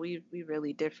 Yeah, we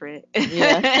really different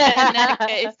yeah. in that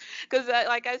case. Because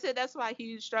like I said, that's my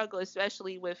huge struggle,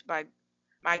 especially with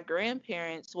my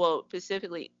grandparents. Well,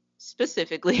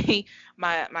 specifically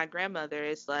my grandmother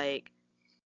is like,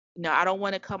 I don't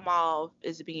want to come off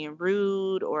as being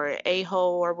rude or a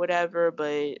hole or whatever,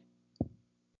 but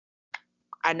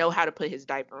I know how to put his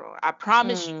diaper on. I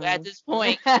promise you, at Mm. this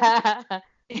point,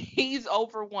 he's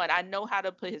over one. I know how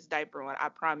to put his diaper on. I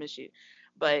promise you.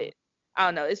 But I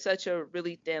don't know, it's such a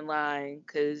really thin line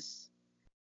because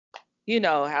you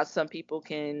know how some people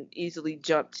can easily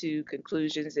jump to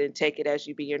conclusions and take it as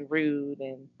you being rude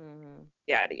and Mm-hmm.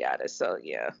 yada yada. So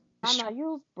yeah. I know you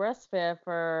was breastfed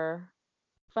for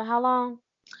how long?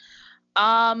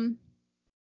 Um,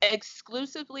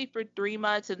 exclusively for 3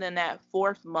 months, and then that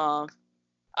fourth month,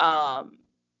 um,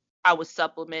 I was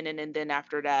supplementing, and then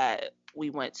after that, we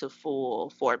went to full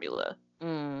formula.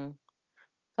 Mm.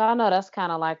 So I know that's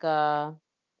kind of like a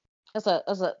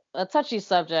touchy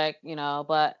subject,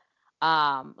 but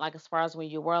like as far as when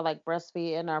you were like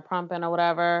breastfeeding or pumping or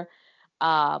whatever,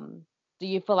 um, do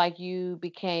you feel like you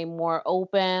became more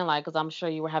open? Like, because I'm sure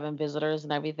you were having visitors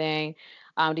and everything.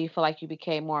 Do you feel like you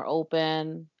became more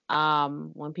open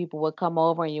when people would come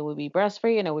over and you would be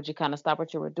breastfeeding, or would you kind of stop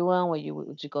what you were doing?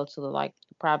 Would you go to the like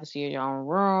the privacy of your own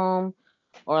room,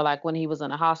 or like when he was in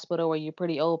the hospital, were you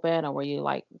pretty open, or were you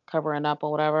like covering up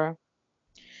or whatever?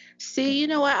 See, you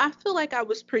know what? I feel like I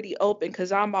was pretty open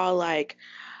because I'm all like,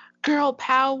 girl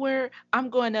power. I'm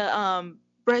going to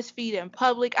breastfeed in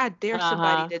public. I dare Uh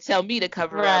somebody huh. to tell me to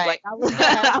cover up. Right. Like I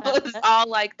was all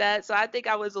like that. So I think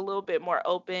I was a little bit more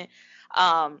open.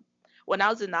 Um, when I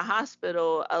was in the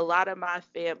hospital, a lot of my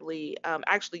family,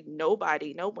 actually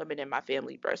nobody, no women in my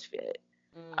family breastfed.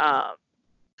 Mm, Um,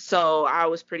 so I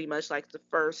was pretty much like the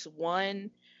first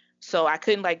one. So I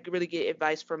couldn't like really get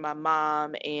advice from my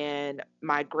mom and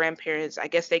my grandparents. I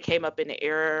guess they came up in the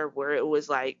era where it was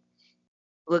like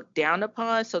looked down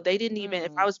upon. So they didn't even,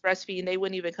 if I mm, was breastfeeding, they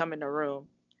wouldn't even come in the room.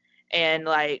 And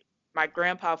like my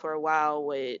grandpa for a while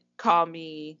would call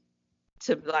me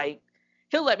to like,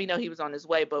 he'll let me know he was on his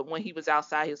way. But when he was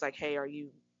outside, he was like, hey, are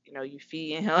you, you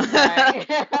feeding him? right.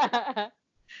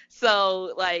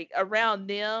 So like around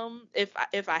them, if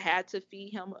I had to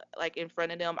feed him like in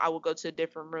front of them, I would go to a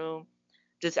different room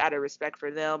just out of respect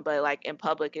for them. But like in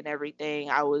public and everything,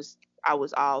 I was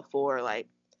all for like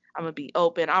I'm gonna be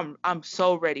open. I'm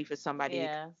so ready for somebody to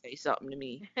Yeah. say something to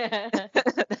me.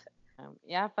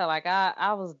 Yeah, I felt like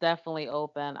I was definitely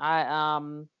open. I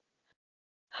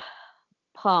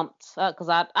pumped because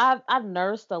I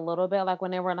nursed a little bit like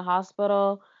when they were in the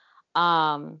hospital,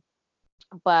 um,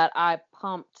 but I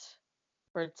pumped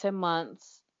for 10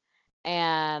 months,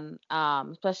 and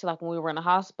especially like when we were in the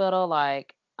hospital,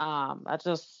 like I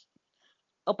just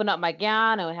opened up my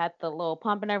gown and it had the little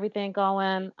pump and everything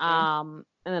going. Mhm.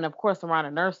 And then of course around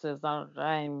the nurses, I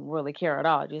didn't really care at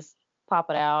all. Just pop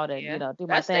it out and Yeah, do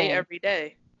my that's they thing. every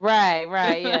day. Right,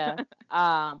 right, yeah.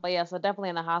 But yeah, so definitely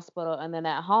in the hospital and then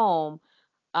at home,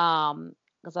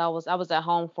 because I was at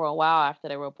home for a while after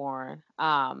they were born.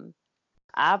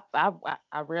 I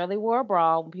rarely wore a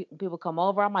bra. When people come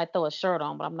over, I might throw a shirt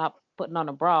on, but I'm not putting on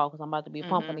a bra because I'm about to be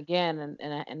pumping Mhm. again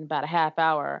in about a half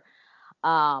hour.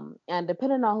 And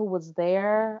depending on who was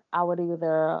there, I would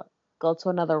either go to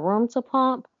another room to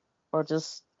pump or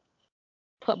just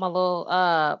put my little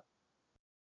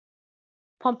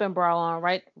pumping bra on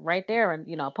right there and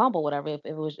pump or whatever if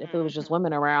it was just Mhm.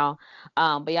 women around.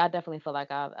 But yeah, I definitely feel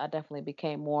like I definitely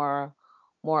became more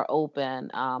open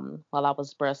while I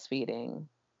was breastfeeding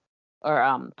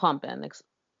or pumping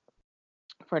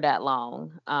for that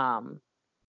long.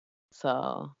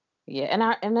 So yeah, and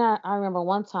I remember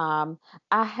one time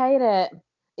I hated,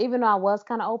 even though I was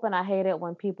kind of open, I hated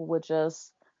when people would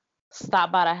just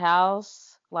stop by the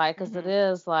house, like, cause it Mhm.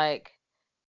 is like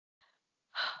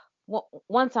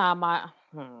one time I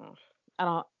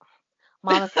don't,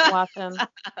 mom, if you're watching,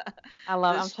 I'm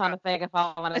Just trying try. to think if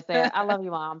I want to say it. I love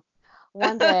you, mom.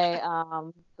 One day,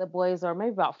 the boys are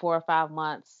maybe about 4 or 5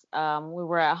 months. We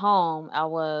were at home.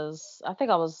 I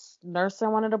think I was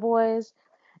nursing one of the boys,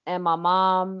 and my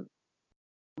mom,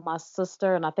 my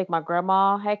sister, and I think my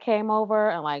grandma had came over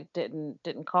and like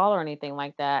didn't call or anything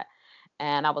like that.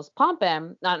 And I was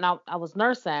pumping, no, I was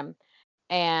nursing,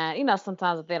 and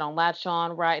sometimes if they don't latch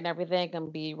on right and everything can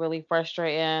be really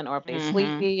frustrating, or if they Mhm.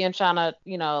 sleepy and trying to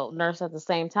nurse at the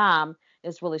same time,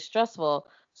 it's really stressful.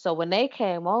 So when they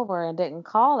came over and didn't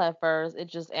call at first, it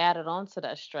just added on to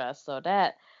that stress. So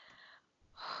that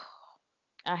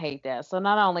I hate that. So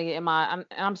not only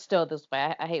I'm still this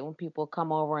way. I hate when people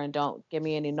come over and don't give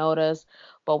me any notice,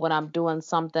 but when I'm doing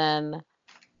something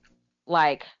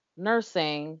like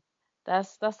nursing,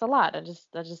 that's a lot. That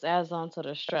just adds on to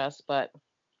the stress. But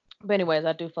anyways,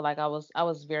 I do feel like I was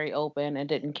very open and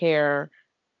didn't care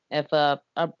if a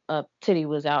titty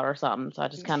was out or something. So I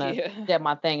just kind of Yeah. did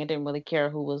my thing and didn't really care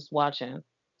who was watching.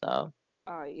 So.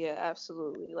 Oh yeah,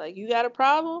 absolutely. Like you got a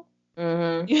problem?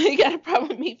 Mhm. You got a problem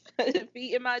with me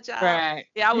beating my job? Right.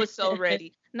 Yeah, I was so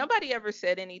ready. Nobody ever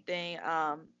said anything.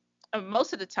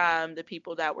 Most of the time, the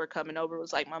people that were coming over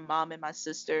was like my mom and my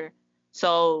sister.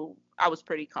 So I was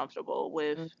pretty comfortable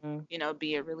with, Mhm.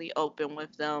 being really open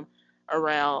with them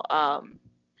around.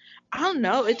 I don't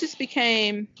know. It just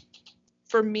became,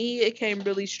 for me, it came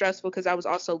really stressful because I was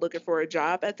also looking for a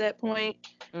job at that point.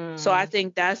 So I Mm.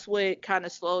 think that's what kind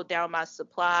of slowed down my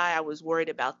supply. I was worried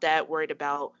about that, worried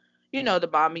about, the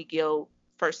mommy guilt,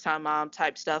 first time mom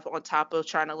type stuff on top of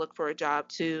trying to look for a job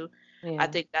too. I Yeah.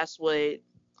 think that's what,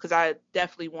 because I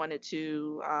definitely wanted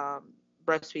to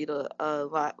breastfeed a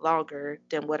lot longer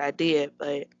than what I did,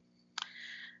 but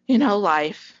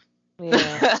life.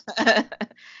 Yeah.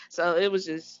 So it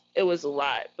was a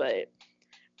lot, but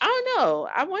I don't know.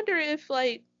 I wonder if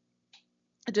like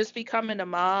just becoming a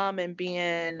mom and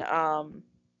being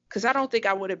because I don't think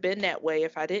I would have been that way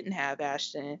if I didn't have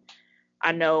Ashton.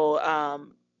 I know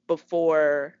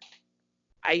before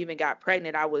I even got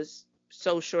pregnant, I was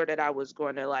so sure that I was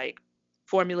going to like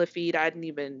formula feed. I didn't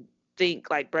even think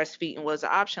like breastfeeding was an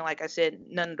option. Like I said,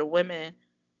 none of the women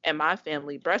in my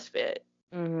family breastfed.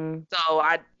 Mhm. So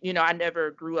I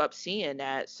never grew up seeing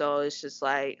that. So it's just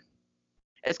like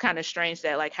it's kind of strange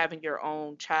that like having your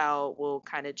own child will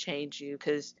kind of change you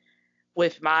because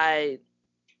with my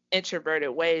introverted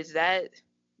ways, that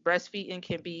breastfeeding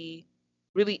can be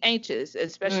really anxious,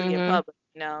 especially in Mhm.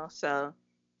 public, So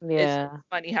it's Yeah.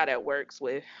 funny how that works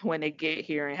with when they get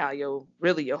here and how your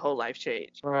whole life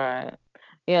changed. Right.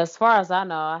 Yeah, as far as I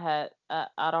know,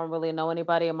 I don't really know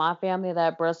anybody in my family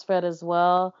that breastfed as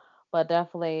well, but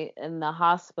definitely in the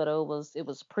hospital it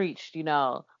was preached,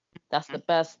 that's the Mhm.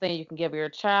 best thing you can give your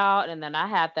child. And then I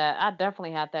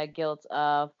definitely had that guilt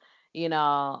of, you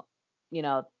know, you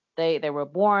know, they were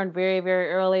born very,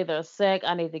 very early, they're sick.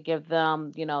 I need to give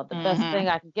them, the best thing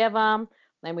Mhm. I can give them.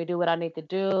 Let me do what I need to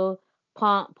do.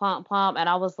 Pump, pump, pump. And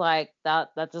I was like, that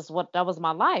was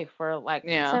my life for like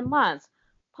Yeah. 10 months.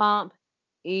 Pump,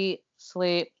 eat,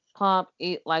 sleep, pump,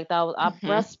 eat. Like that was I Mhm.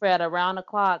 breastfed around the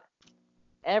clock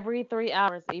every 3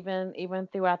 hours, even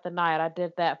throughout the night. I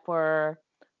did that for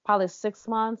probably 6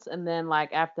 months, and then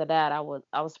like after that, I would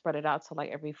spread it out to like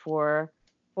every 4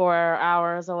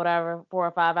 hours or whatever, 4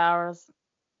 or 5 hours.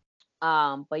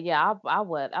 But yeah, I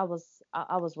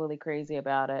was really crazy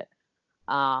about it.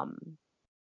 Um,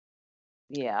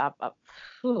 yeah,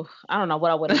 I don't know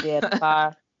what I would have did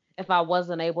if I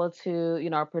wasn't able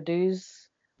to, produce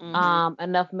Mhm.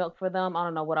 enough milk for them. I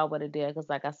don't know what I would have did because,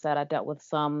 like I said, I dealt with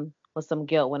some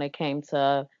guilt when it came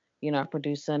to,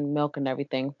 producing milk and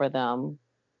everything for them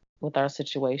with our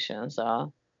situation.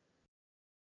 So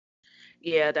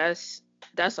Yeah, that's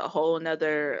a whole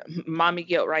nother mommy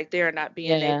guilt right there, not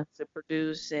being able yeah. to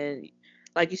produce and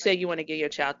like you said, you want to give your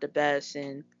child the best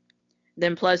and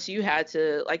then plus you had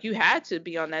to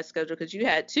be on that schedule because you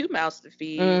had two mouths to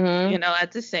feed, Mhm.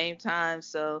 at the same time.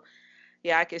 So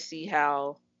yeah, I can see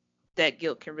how that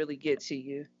guilt can really get to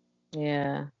you.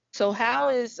 Yeah. So how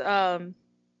is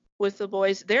with the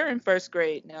boys? They're in first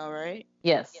grade now, right?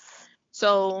 Yes.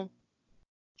 So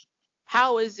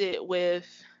how is it with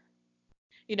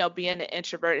being an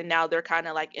introvert and now they're kind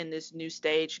of like in this new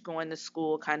stage, going to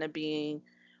school, kind of being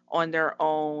on their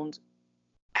own?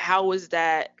 How is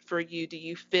that for you? Do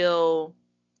you feel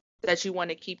that you want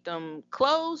to keep them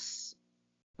close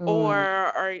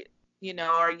or Mm.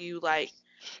 are you like,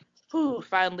 whew,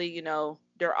 finally,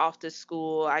 they're off to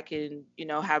school, I can,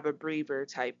 have a breather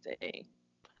type thing?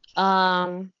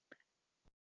 Um.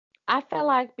 I feel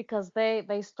like because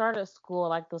they started school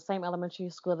like the same elementary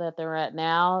school that they're at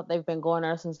now. They've been going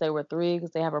there since they were 3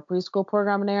 because they have a preschool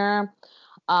program there.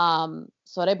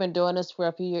 So they've been doing this for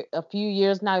a few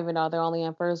years now, even though they're only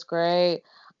in first grade.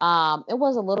 It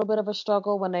was a little bit of a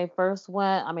struggle when they first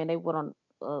went. I mean, they went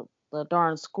on the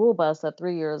darn school bus at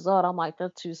 3 years old. I'm like, they're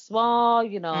too small. I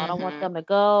don't want Mhm. them to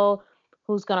go.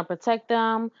 Who's gonna protect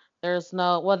them? There's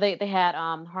no well, they had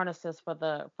harnesses for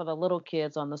the little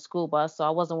kids on the school bus, so I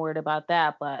wasn't worried about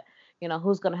that. But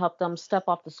who's gonna help them step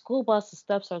off the school bus? The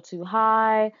steps are too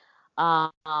high.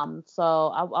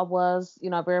 So I was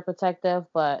very protective,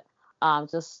 but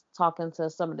just talking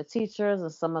to some of the teachers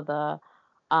and some of the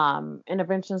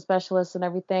intervention specialists and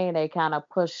everything, they kind of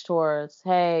push towards,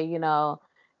 hey,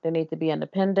 they need to be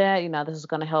independent. This is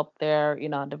going to help their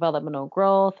developmental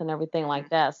growth and everything like Mhm.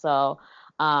 that. So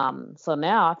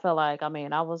now I feel like, I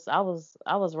mean, I was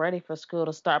ready for school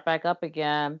to start back up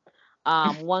again.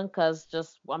 One, cause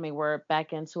just, I mean, we're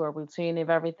back into a routine of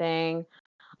everything.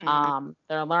 Mhm.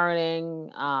 They're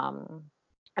learning, and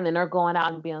then they're going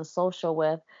out and being social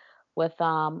with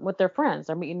their friends.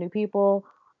 They're meeting new people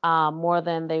more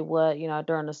than they would,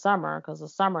 during the summer. Because the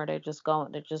summer they're just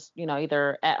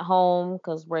either at home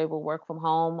because we're able to work from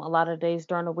home a lot of days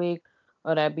during the week,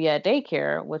 or they'd be at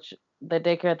daycare, which the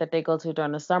daycare that they go to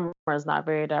during the summer is not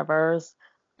very diverse.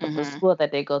 but the Mhm. school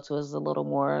that they go to is a little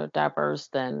more diverse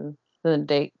than the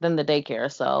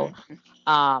daycare. So,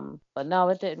 Mhm. but no,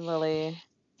 it didn't really.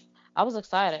 I was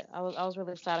excited. I was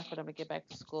really excited for them to get back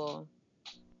to school,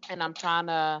 and I'm trying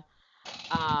to.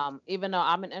 Even though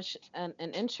I'm an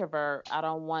introvert, I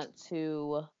don't want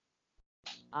to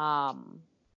um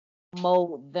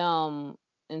mold them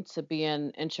into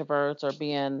being introverts or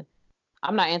being.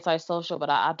 I'm not antisocial, but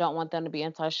I don't want them to be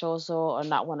antisocial or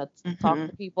not want to talk Mhm.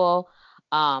 to people.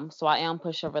 So I am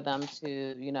pushing for them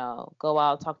to, go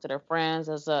out, talk to their friends.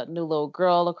 There's a new little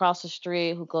girl across the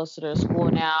street who goes to their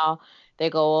school now. They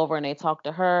go over and they talk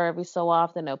to her every so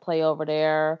often. They'll play over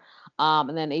there.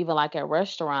 And then even like at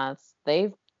restaurants,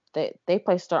 they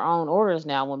place their own orders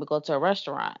now when we go to a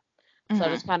restaurant. So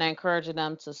just Mhm. kind of encouraging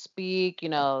them to speak,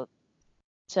 tell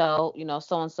so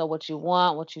and so what you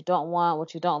want, what you don't want,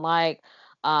 what you don't like.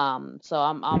 So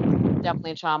I'm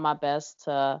definitely trying my best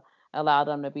to allow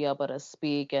them to be able to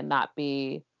speak and not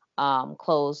be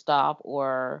closed off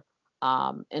or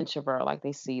introvert like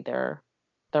they see their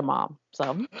mom.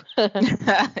 So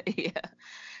Yeah.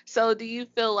 So do you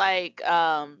feel like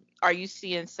are you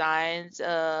seeing signs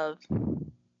of,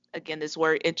 again, this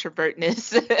word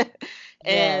introvertness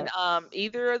and yes.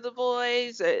 either of the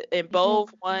boys, in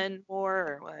both, Mhm. one more,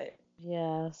 or what?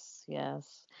 Yes,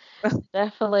 yes.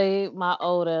 Definitely my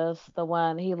oldest, the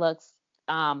one he looks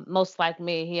most like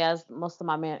me. He has most of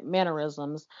my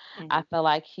mannerisms. I Mhm. feel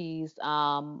like he's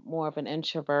more of an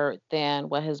introvert than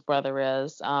what his brother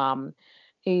is.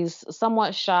 He's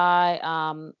somewhat shy.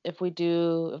 If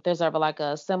there's ever like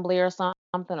a assembly or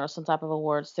something or some type of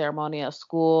award ceremony at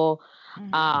school,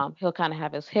 Mhm. he'll kind of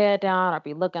have his head down or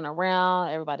be looking around.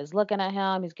 Everybody's looking at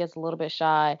him. He gets a little bit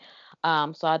shy.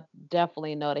 So I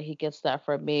definitely know that he gets that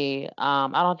from me. I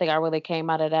don't think I really came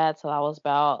out of that till I was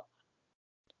about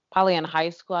probably in high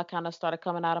school. I kind of started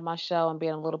coming out of my shell and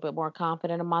being a little bit more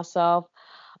confident in myself.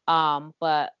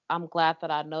 But I'm glad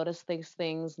that I noticed these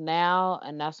things now,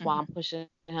 and that's why I'm Mhm. pushing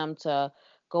him to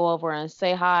go over and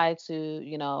say hi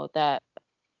to, that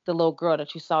the little girl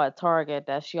that you saw at Target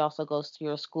that she also goes to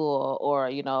your school, or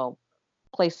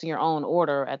placing your own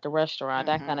order at the restaurant,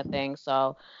 that kind of Mhm. thing.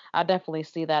 So I definitely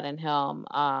see that in him.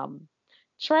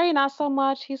 Trey, not so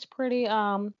much. He's pretty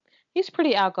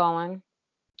outgoing.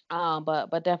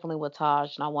 But definitely with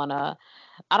Taj, and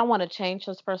I don't want to change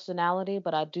his personality,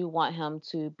 but I do want him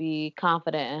to be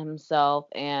confident in himself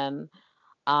and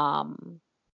um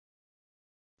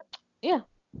yeah.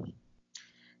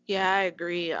 Yeah, I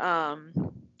agree.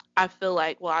 I feel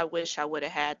like, well, I wish I would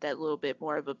have had that little bit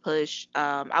more of a push.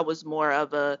 I was more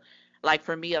of a, like,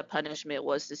 for me, a punishment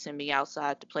was to send me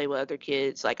outside to play with other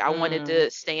kids. Like, I wanted Mm, to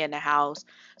stay in the house.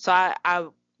 So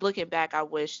looking back, I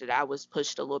wish that I was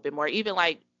pushed a little bit more. Even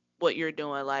like what you're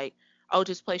doing, like, oh,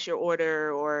 just place your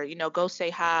order, or, go say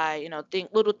hi,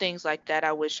 little things like that.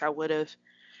 I wish I would have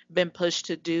been pushed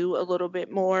to do a little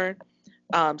bit more.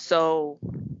 So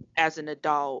as an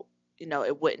adult,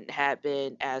 it wouldn't have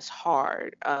been as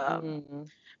hard. mm,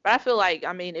 But I feel like,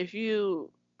 I mean, if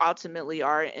you ultimately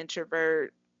are an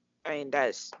introvert, I mean,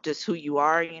 that's just who you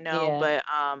are, yeah. but,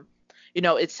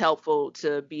 it's helpful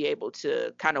to be able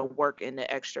to kind of work in the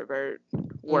extrovert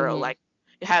world, Mhm. like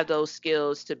have those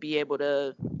skills to be able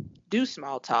to do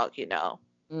small talk.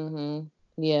 Mhm.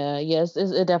 Yeah, yes,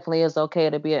 it definitely is okay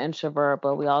to be an introvert,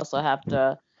 but we also have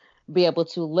to be able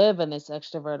to live in this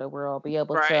extroverted world, be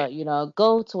able to, Right.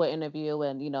 go to an interview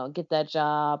and, get that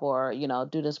job or,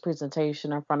 do this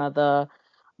presentation in front of the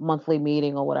monthly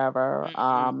meeting or whatever.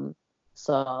 Hmm.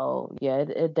 So yeah,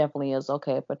 it definitely is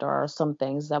okay, but there are some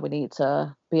things that we need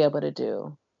to be able to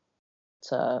do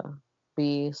to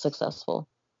be successful.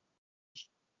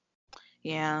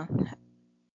 Yeah.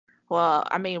 Well,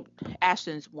 I mean,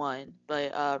 Ashton's one,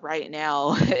 but right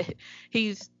now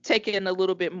he's taking a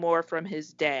little bit more from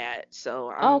his dad. So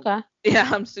Oh, I'm okay. yeah,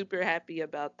 I'm super happy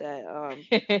about that.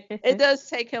 It does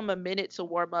take him a minute to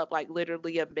warm up, like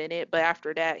literally a minute, but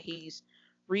after that he's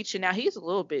reaching out. He's a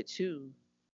little bit too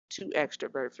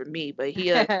extrovert for me, but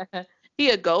he'll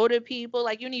go to people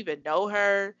like you don't even know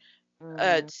her,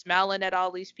 Mm, smiling at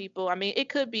all these people. I mean, it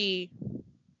could be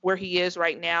where he is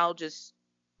right now, just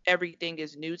everything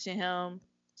is new to him.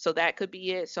 So that could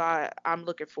be it. So I'm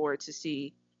looking forward to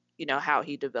see, how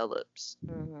he develops.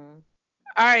 mhm.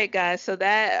 All right, guys. So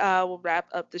that will wrap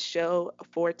up the show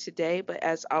for today. But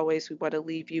as always, we want to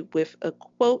leave you with a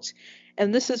quote.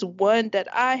 And this is one that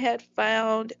I had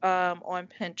found on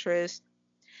Pinterest.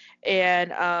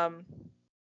 And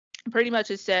pretty much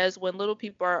it says, when little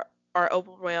people are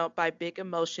overwhelmed by big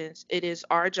emotions, it is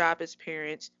our job as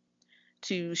parents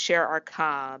to share our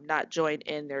calm, not join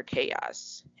in their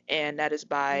chaos. And that is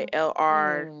by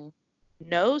L.R. Mhm.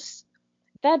 Nose.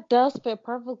 that does fit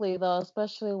perfectly though,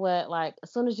 especially with like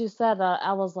as soon as you said that,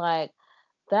 I was like,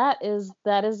 that is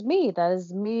me. That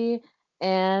is me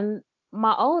and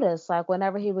my oldest. Like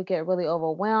whenever he would get really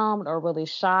overwhelmed or really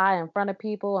shy in front of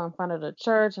people, in front of the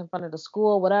church, in front of the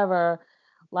school, whatever,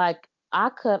 like I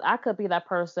could be that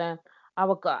person. I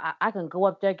would go. I can go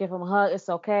up there, give him a hug. It's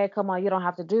okay. Come on, you don't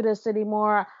have to do this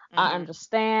anymore. I Mhm.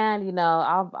 understand.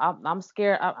 I'm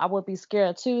scared. I would be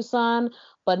scared too, son.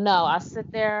 But no, I sit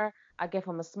there. I give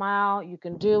him a smile. You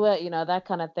can do it. That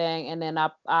kind of thing. And then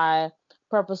I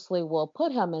purposely will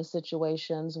put him in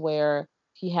situations where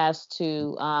he has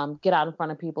to get out in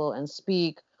front of people and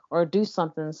speak or do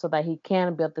something so that he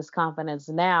can build this confidence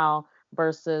now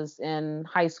versus in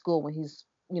high school when he's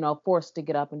forced to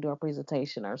get up and do a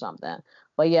presentation or something.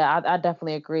 But yeah, I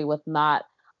definitely agree with not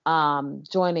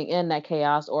joining in that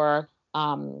chaos or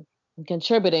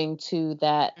contributing to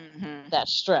Mhm. that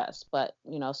stress, but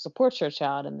support your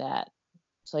child in that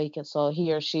so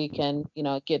he or she can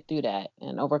get through that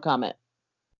and overcome it.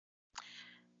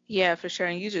 Yeah, for sure.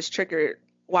 And you just triggered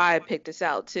why I picked this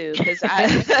out too, because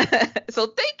I. So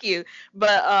thank you.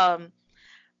 But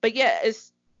but yeah,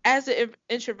 it's as an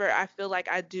introvert, I feel like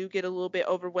I do get a little bit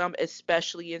overwhelmed,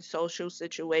 especially in social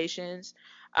situations.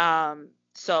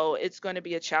 So it's going to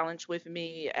be a challenge with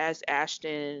me as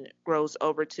Ashton grows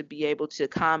over to be able to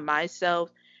calm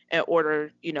myself in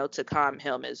order, to calm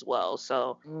him as well.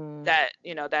 So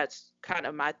Mm. that's kind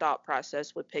of my thought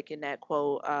process with picking that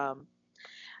quote.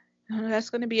 That's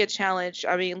going to be a challenge.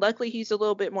 I mean, luckily he's a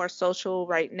little bit more social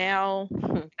right now.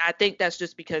 I think that's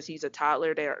just because he's a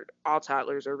toddler. All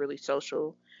toddlers are really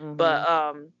social. But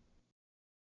Mhm.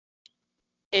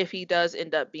 if he does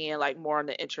end up being like more on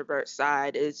the introvert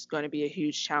side, it's going to be a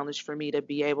huge challenge for me to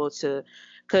be able to,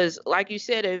 because like you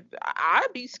said, if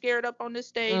I'd be scared up on the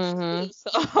stage too, Mhm.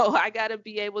 so I got to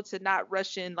be able to not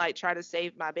rush in like try to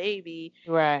save my baby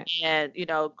Right. and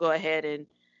go ahead and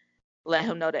let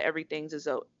him know that everything's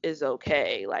is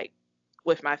okay, like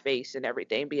with my face and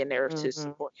everything, being there to Mhm.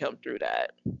 support him through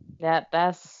that.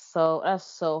 That's so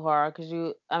hard because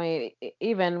I mean,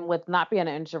 even with not being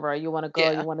an introvert, you want to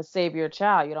go, you Yeah, want to save your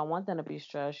child. You don't want them to be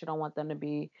stressed. You don't want them to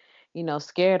be,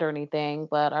 scared or anything.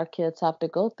 But our kids have to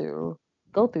go through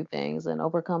things and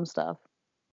overcome stuff.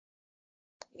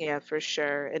 yeah, for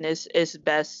sure. And it's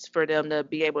best for them to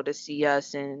be able to see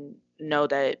us and know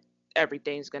that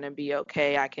everything's gonna be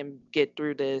okay. I can get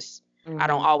through this. I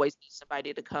don't Mhm. always need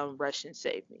somebody to come rush and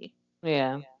save me.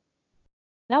 Yeah,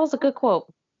 that was a good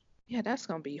quote. Yeah, that's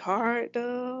gonna be hard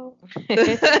though.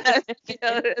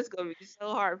 That's gonna be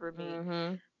so hard for me.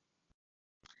 Mhm.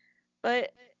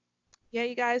 But yeah,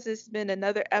 you guys, it's been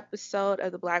another episode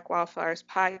of the Black Wildflowers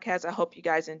podcast. I hope you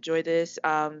guys enjoy this.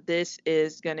 This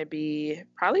is going to be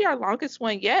probably our longest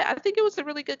one yet. I think it was a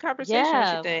really good conversation. What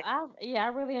you Yes, think? I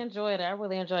really enjoyed it. I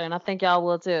really enjoyed it, and I think y'all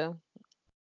will too.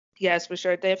 Yes, for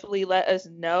sure. Definitely let us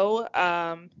know.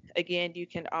 Again, you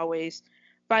can always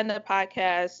find the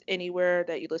podcast anywhere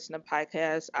that you listen to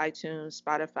podcasts, iTunes,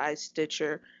 Spotify,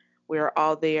 Stitcher. We're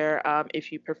all there.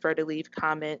 If you prefer to leave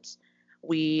comments,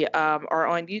 we are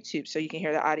on YouTube, so you can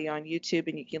hear the audio on YouTube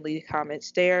and you can leave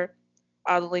comments there.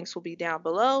 All the links will be down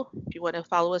below. If you want to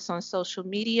follow us on social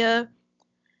media,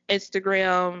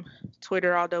 Instagram,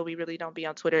 Twitter, although we really don't be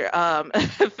on Twitter,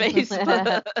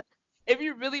 Facebook. If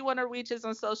you really want to reach us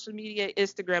on social media,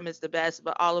 Instagram is the best,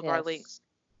 but all of our Yes. links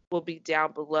will be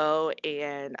down below.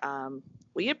 And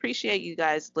we appreciate you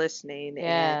guys listening.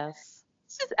 And Yes.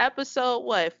 this is episode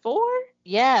what, 4?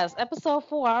 Yes. Episode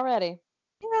 4 already.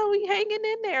 Yeah, we hanging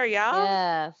in there, y'all.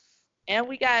 Yes. And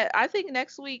we got, I think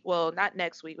next week, well, not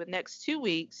next week, but next 2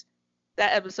 weeks,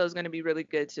 that episode is going to be really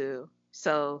good too.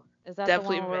 So Is that the one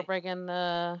definitely, where we're breaking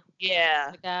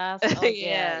yeah, the gas? Oh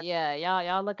yeah, yeah. yeah.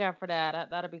 Y'all look out for that.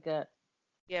 That'll be good.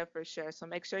 Yeah, for sure. So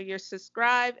make sure you're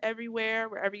subscribed everywhere,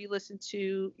 wherever you listen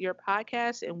to your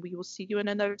podcast, and we will see you in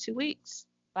another 2 weeks.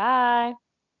 Bye.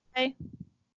 Bye.